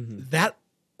 then that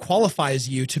qualifies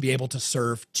you to be able to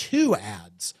serve 2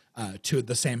 ads to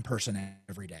the same person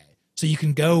every day. So you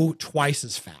can go twice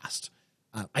as fast.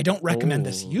 I don't recommend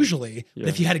this usually, but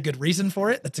if you had a good reason for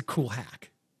it, that's a cool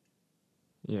hack.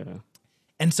 Yeah.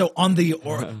 And so on the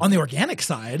organic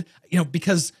side,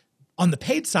 because on the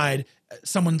paid side,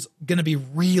 someone's going to be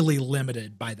really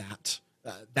limited by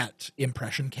that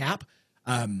impression cap,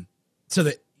 so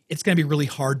that it's going to be really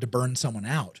hard to burn someone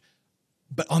out.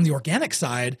 But on the organic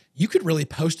side, you could really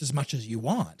post as much as you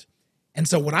want. And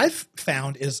so what I've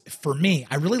found is, for me,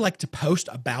 I really like to post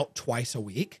about twice a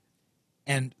week.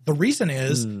 And the reason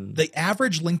is the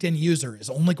average LinkedIn user is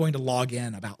only going to log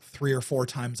in about 3 or 4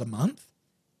 times a month.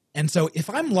 And so if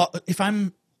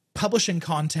I'm publishing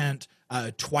content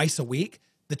twice a week,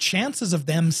 the chances of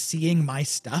them seeing my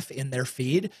stuff in their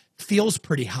feed feels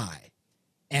pretty high.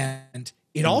 And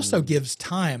it also gives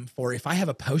time for, if I have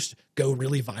a post go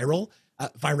really viral,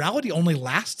 virality only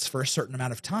lasts for a certain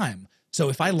amount of time. So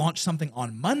if I launch something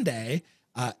on Monday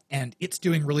and it's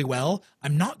doing really well,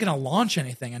 I'm not going to launch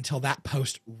anything until that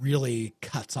post really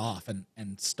cuts off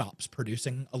and stops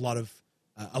producing a lot of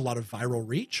viral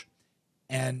reach.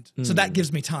 And so that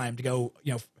gives me time to go,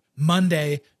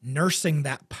 Monday, nursing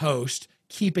that post,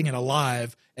 keeping it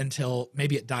alive until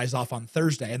maybe it dies off on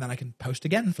Thursday, and then I can post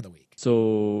again for the week.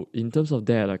 So in terms of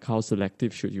that, like, how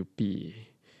selective should you be?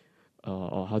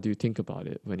 Or how do you think about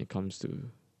it when it comes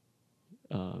to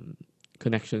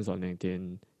connections on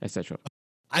LinkedIn, etc.?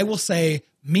 I will say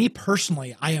Me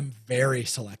personally, I am very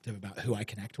selective about who I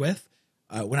connect with.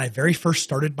 When I very first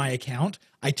started my account,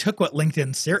 I took what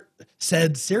LinkedIn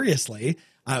said seriously.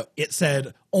 It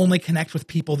said only connect with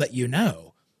people that you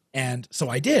know. And so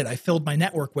I did. I filled my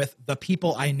network with the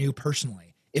people I knew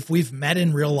personally. If we've met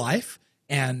in real life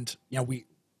and we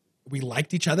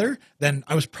liked each other, then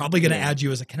I was probably going to add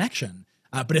you as a connection.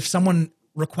 But if someone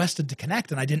requested to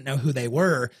connect and I didn't know who they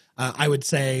were, I would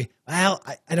say, well,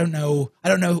 I don't know. I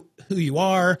don't know who you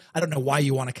are. I don't know why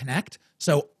you want to connect.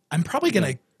 So I'm probably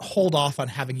going to hold off on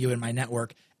having you in my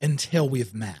network until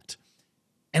we've met.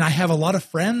 And I have a lot of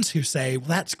friends who say, well,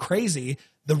 that's crazy.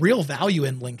 The real value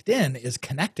in LinkedIn is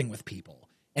connecting with people.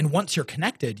 And once you're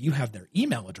connected, you have their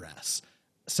email address.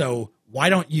 So why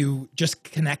don't you just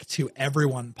connect to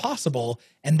everyone possible,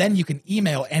 and then you can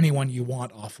email anyone you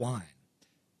want offline?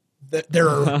 There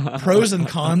are pros and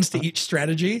cons to each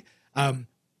strategy.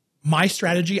 My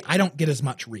strategy, I don't get as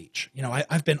much reach.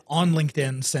 I've been on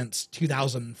LinkedIn since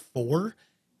 2004,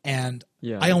 and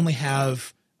I only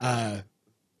have, I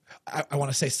want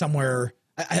to say somewhere,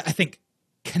 I think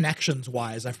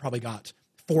connections-wise, I've probably got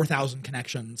 4,000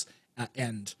 connections,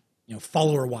 and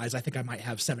follower-wise, I think I might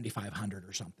have 7,500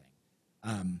 or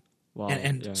something.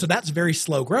 Wow. So that's very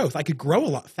slow growth. I could grow a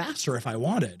lot faster if I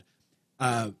wanted.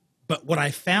 But what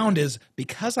I found is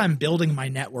because I'm building my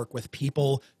network with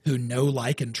people who know,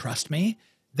 like, and trust me,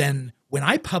 then when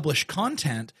I publish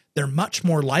content, they're much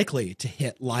more likely to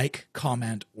hit like,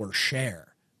 comment, or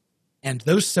share. And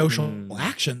those social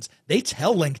actions, they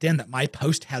tell LinkedIn that my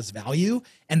post has value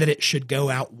and that it should go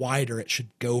out wider, it should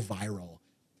go viral.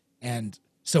 And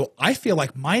so I feel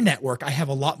like my network, I have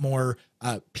a lot more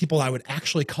people I would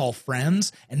actually call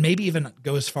friends, and maybe even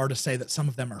go as far to say that some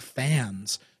of them are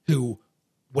fans who,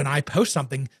 when I post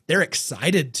something, they're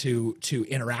excited to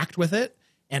interact with it.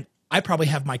 And I probably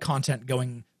have my content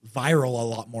going viral a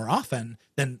lot more often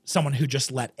than someone who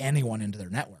just let anyone into their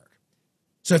network.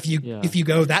 So if you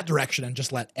go that direction and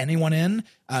just let anyone in,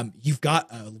 you've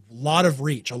got a lot of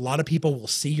reach. A lot of people will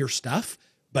see your stuff,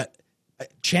 but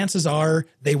chances are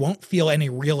they won't feel any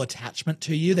real attachment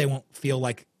to you. They won't feel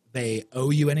like they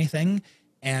owe you anything.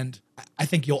 And I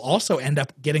think you'll also end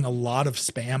up getting a lot of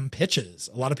spam pitches.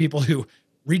 A lot of people who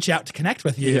reach out to connect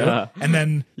with you, and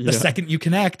then the second you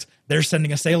connect, they're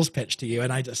sending a sales pitch to you.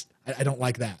 And I don't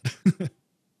like that.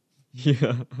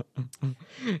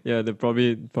 They're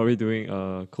probably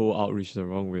doing cold outreach the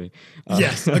wrong way.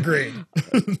 Yes, agreed.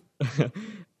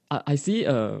 I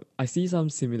see some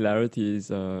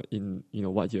similarities in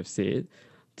what you've said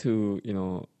to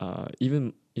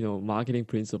even marketing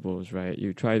principles, right?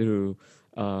 You try to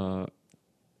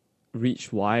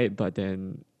reach wide, but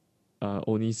then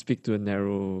only speak to a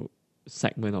narrow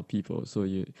segment of people. So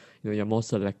you're more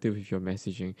selective with your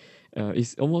messaging.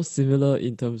 It's almost similar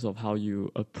in terms of how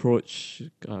you approach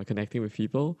connecting with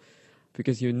people,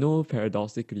 because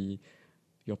paradoxically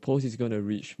your post is going to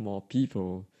reach more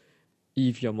people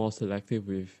if you're more selective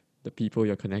with the people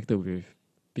you're connected with,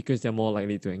 because they're more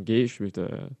likely to engage with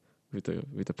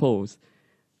the post.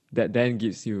 That then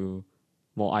gives you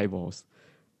more eyeballs.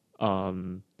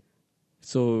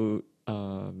 So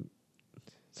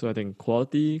I think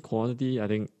quantity. I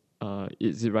think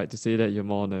is it right to say that you're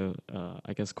more on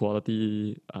the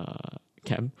quality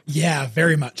camp? Yeah,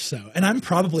 very much so. And I'm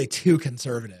probably too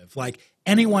conservative. Like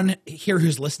anyone here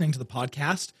who's listening to the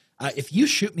podcast, if you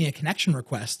shoot me a connection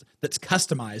request that's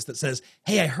customized that says,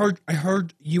 "Hey, I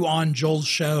heard you on Joel's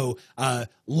show.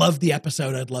 Love the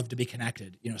episode. I'd love to be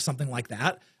connected." Something like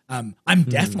that. I'm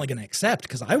definitely going to accept,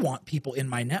 because I want people in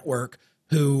my network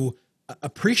who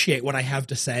appreciate what I have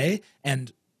to say,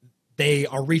 and they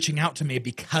are reaching out to me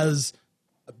because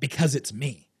it's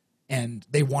me and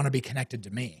they want to be connected to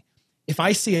me. If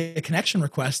I see a connection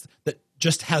request that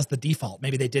just has the default,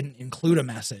 maybe they didn't include a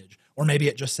message, or maybe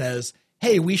it just says,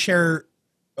 "Hey, we share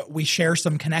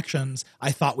some connections.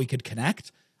 I thought we could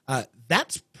connect."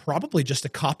 That's probably just a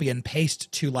copy and paste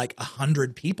to like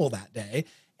 100 people that day.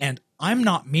 And I'm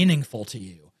not meaningful to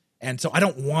you. And so I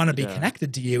don't want to be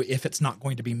connected to you if it's not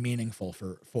going to be meaningful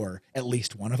for at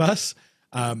least one of us.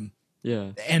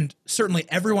 And certainly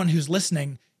everyone who's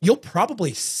listening, you'll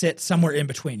probably sit somewhere in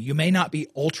between. You may not be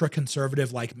ultra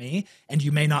conservative like me, and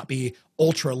you may not be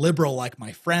ultra liberal like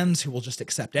my friends who will just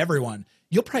accept everyone.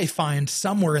 You'll probably find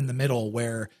somewhere in the middle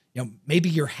where, maybe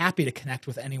you're happy to connect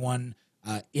with anyone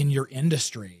in your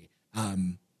industry,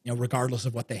 regardless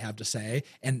of what they have to say.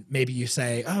 And maybe you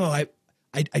say, "Oh,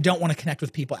 I don't want to connect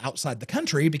with people outside the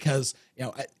country because,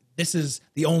 this is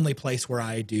the only place where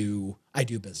I do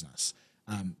business."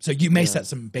 So you may set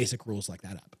some basic rules like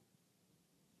that up.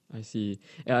 I see.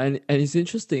 And it's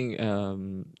interesting,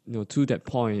 to that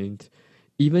point,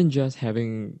 even just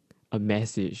having a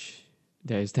message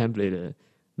that is templated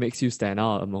makes you stand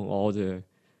out among all the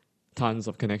tons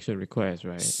of connection requests,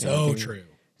 right? And I So think true.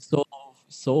 so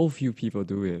so few people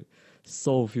do it.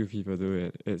 So few people do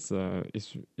it.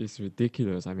 It's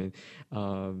ridiculous. I mean,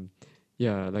 um,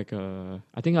 yeah, like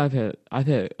I think I've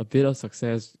had a bit of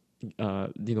success,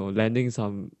 landing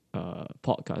some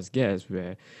podcast guests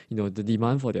where the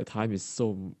demand for their time is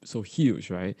so huge,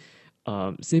 right?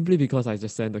 Simply because I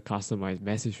just send a customized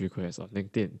message request on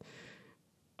LinkedIn.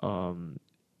 Um,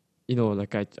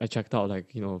 like I checked out,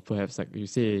 like, perhaps like you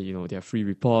say, their free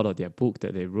report or their book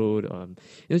that they wrote.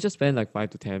 Just spend like 5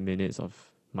 to 10 minutes of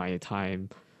my time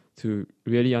to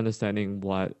really understanding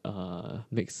what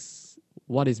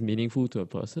is meaningful to a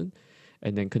person,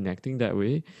 and then connecting that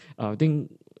way. I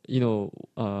think,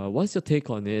 what's your take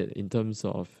on it in terms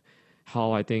of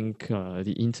how I think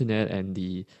the internet and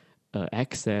the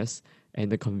access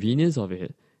and the convenience of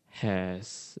it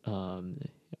has,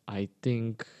 I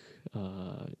think,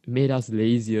 made us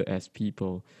lazier as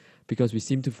people, because we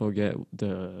seem to forget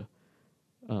the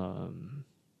um,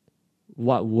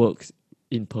 what works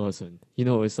in person.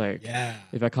 It's like Yeah.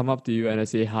 if I come up to you and I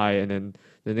say hi, and then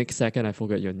the next second I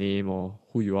forget your name or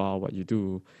who you are, what you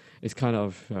do. It's kind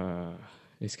of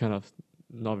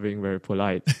not being very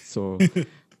polite. So,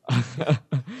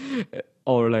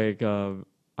 or like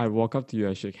I walk up to you,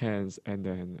 I shake hands, and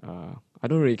then I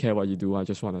don't really care what you do. I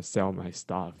just want to sell my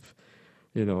stuff.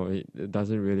 It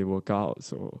doesn't really work out.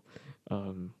 So,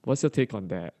 what's your take on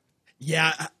that?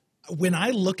 Yeah. When I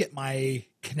look at my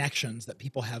connections that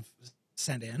people have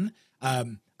sent in,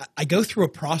 I go through a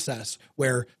process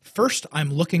where first I'm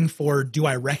looking for, do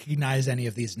I recognize any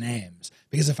of these names?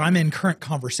 Because if I'm in current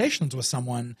conversations with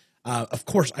someone, of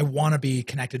course I want to be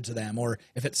connected to them, or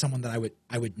if it's someone that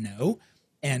I would know.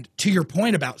 And to your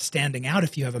point about standing out,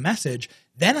 if you have a message,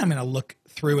 then I'm going to look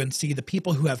through and see the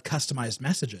people who have customized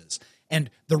messages. And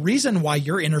the reason why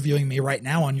you're interviewing me right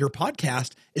now on your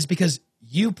podcast is because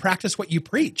you practice what you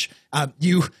preach.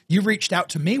 You reached out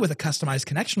to me with a customized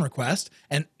connection request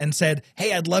and said,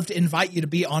 "Hey, I'd love to invite you to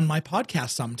be on my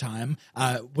podcast sometime.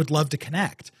 Would love to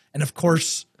connect." And of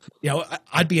course,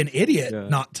 I'd be an idiot Yeah.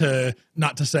 not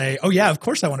to say, "Oh yeah, of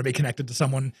course I want to be connected to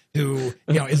someone who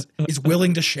is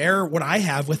willing to share what I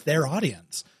have with their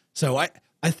audience." So I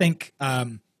think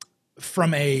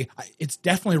it's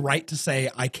definitely right to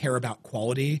say I care about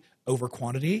quality over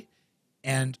quantity.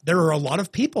 And there are a lot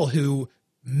of people who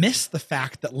miss the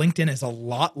fact that LinkedIn is a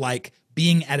lot like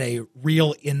being at a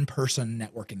real in-person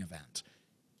networking event.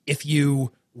 If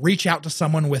you reach out to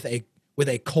someone with a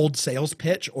cold sales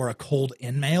pitch or a cold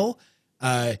in-mail,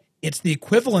 it's the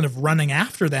equivalent of running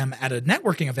after them at a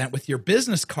networking event with your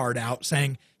business card out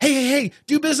saying, hey,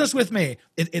 do business with me.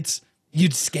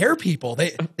 You'd scare people.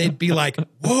 They'd be like,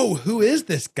 whoa, who is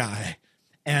this guy?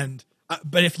 And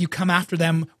but if you come after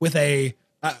them with a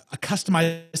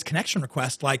customized connection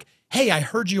request, like, hey, I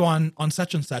heard you on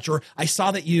such and such, or I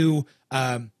saw that you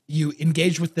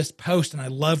engaged with this post and I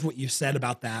love what you said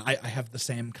about that. I have the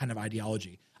same kind of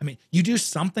ideology. I mean, you do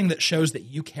something that shows that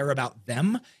you care about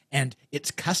them, and it's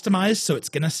customized, so it's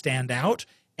going to stand out,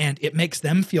 and it makes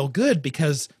them feel good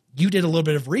because you did a little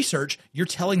bit of research. You're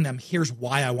telling them, here's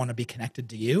why I want to be connected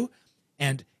to you.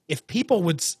 And if people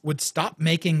would stop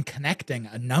making connecting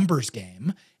a numbers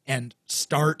game and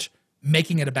start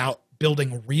making it about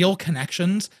building real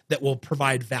connections that will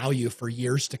provide value for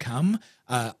years to come,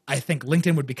 I think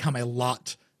LinkedIn would become a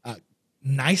lot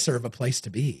nicer of a place to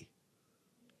be.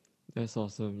 That's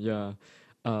awesome. Yeah.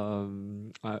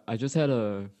 I just had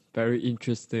a very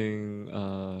interesting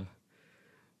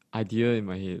idea in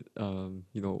my head.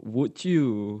 Would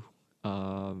you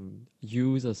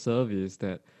use a service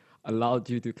that allowed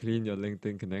you to clean your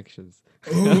LinkedIn connections?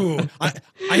 Ooh,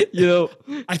 I You know,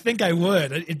 I think I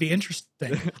would. It'd be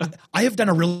interesting. I have done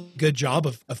a really good job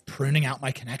of pruning out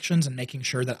my connections and making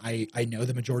sure that I know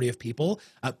the majority of people.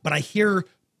 But I hear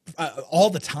all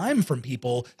the time from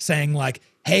people saying like,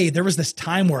 hey, there was this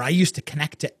time where I used to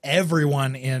connect to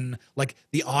everyone in like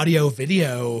the audio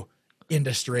video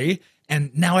industry,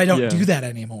 and now I don't yeah, do that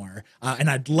anymore. And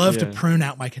I'd love to yeah. prune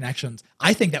out my connections.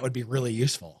 I think that would be really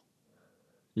useful.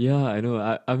 Yeah, I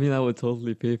know. I mean, I would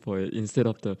totally pay for it instead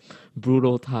of the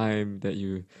brutal time that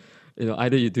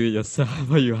either you do it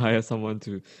yourself or you hire someone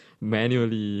to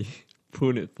manually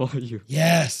prune it for you.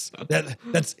 Yes,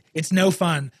 that's it's no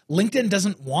fun. LinkedIn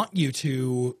doesn't want you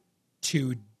to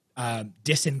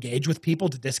disengage with people,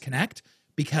 to disconnect,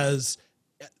 because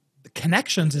the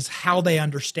connections is how they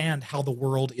understand how the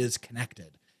world is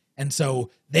connected, and so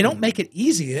they don't make it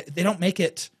easy. They don't make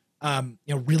it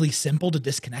really simple to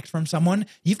disconnect from someone.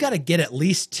 You've got to get at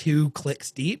least 2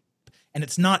 clicks deep, and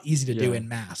it's not easy to do Yeah. in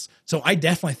mass. So I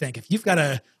definitely think if you've got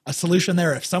a solution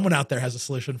there, if someone out there has a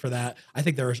solution for that, I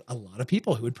think there's a lot of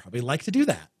people who would probably like to do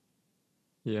that.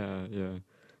 Yeah, yeah.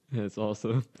 That's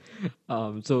awesome.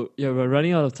 So yeah, we're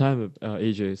running out of time,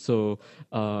 AJ. So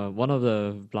one of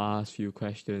the last few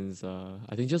questions,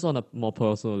 I think just on a more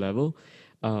personal level,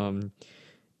 um,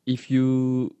 if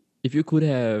you could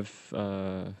have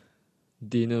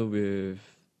dinner with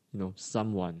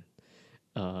someone,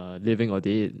 living or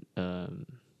dead,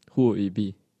 who would it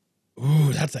be?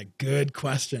 Ooh, that's a good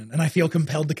question. And I feel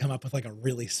compelled to come up with like a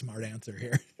really smart answer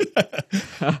here.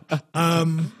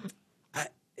 um, I,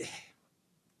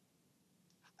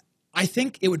 I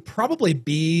think it would probably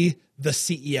be the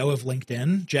CEO of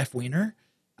LinkedIn, Jeff Weiner.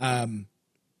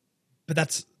 But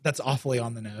that's awfully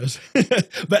on the nose.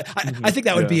 But I think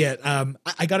that would be it.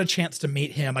 I got a chance to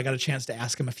meet him. I got a chance to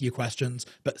ask him a few questions,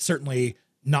 but certainly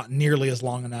not nearly as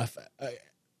long enough.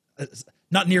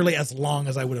 Not nearly as long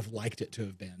as I would have liked it to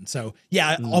have been. So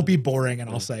yeah, I'll be boring and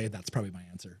I'll say that's probably my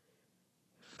answer.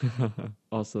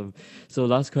 Awesome. So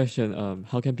last question,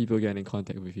 how can people get in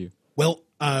contact with you? Well,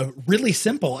 really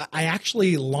simple. I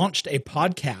actually launched a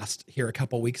podcast here a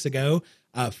couple weeks ago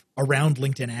around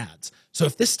LinkedIn ads. So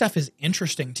if this stuff is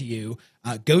interesting to you,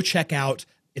 go check out,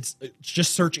 it's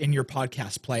just search in your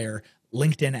podcast player,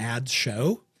 LinkedIn ads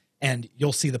show, and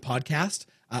you'll see the podcast.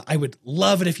 I would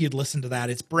love it if you'd listen to that.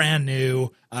 It's brand new.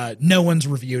 No one's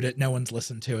reviewed it. No one's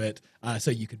listened to it.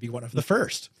 So you could be one of the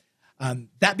first.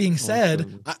 That being said,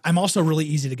 Awesome. I'm also really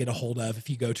easy to get a hold of if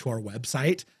you go to our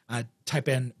website, type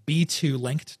in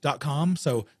b2linked.com.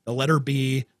 So the letter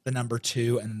B, the number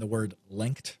 2, and then the word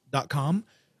linked.com.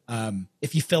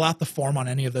 If you fill out the form on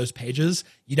any of those pages,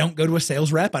 you don't go to a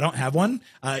sales rep. I don't have one.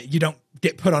 You don't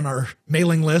get put on our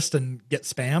mailing list and get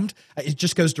spammed. It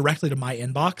just goes directly to my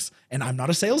inbox, and I'm not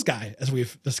a sales guy, as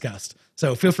we've discussed.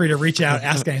 So feel free to reach out,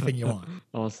 ask anything you want.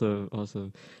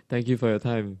 Awesome. Thank you for your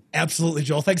time. Absolutely,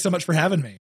 Joel. Thanks so much for having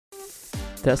me.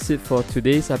 That's it for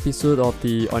today's episode of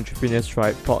the Entrepreneurs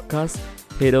Tribe podcast.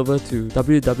 Head over to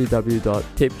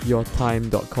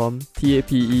www.tapeyourtime.com,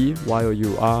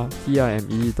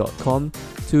 tapeyourtime.com,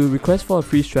 to request for a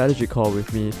free strategy call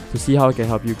with me to see how I can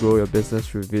help you grow your business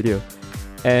through video.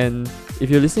 And if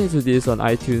you're listening to this on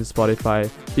iTunes, Spotify,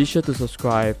 be sure to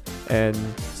subscribe and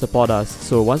support us.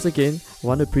 So once again, I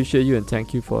want to appreciate you and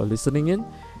thank you for listening in,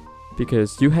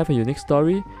 because you have a unique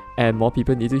story and more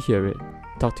people need to hear it.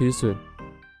 Talk to you soon.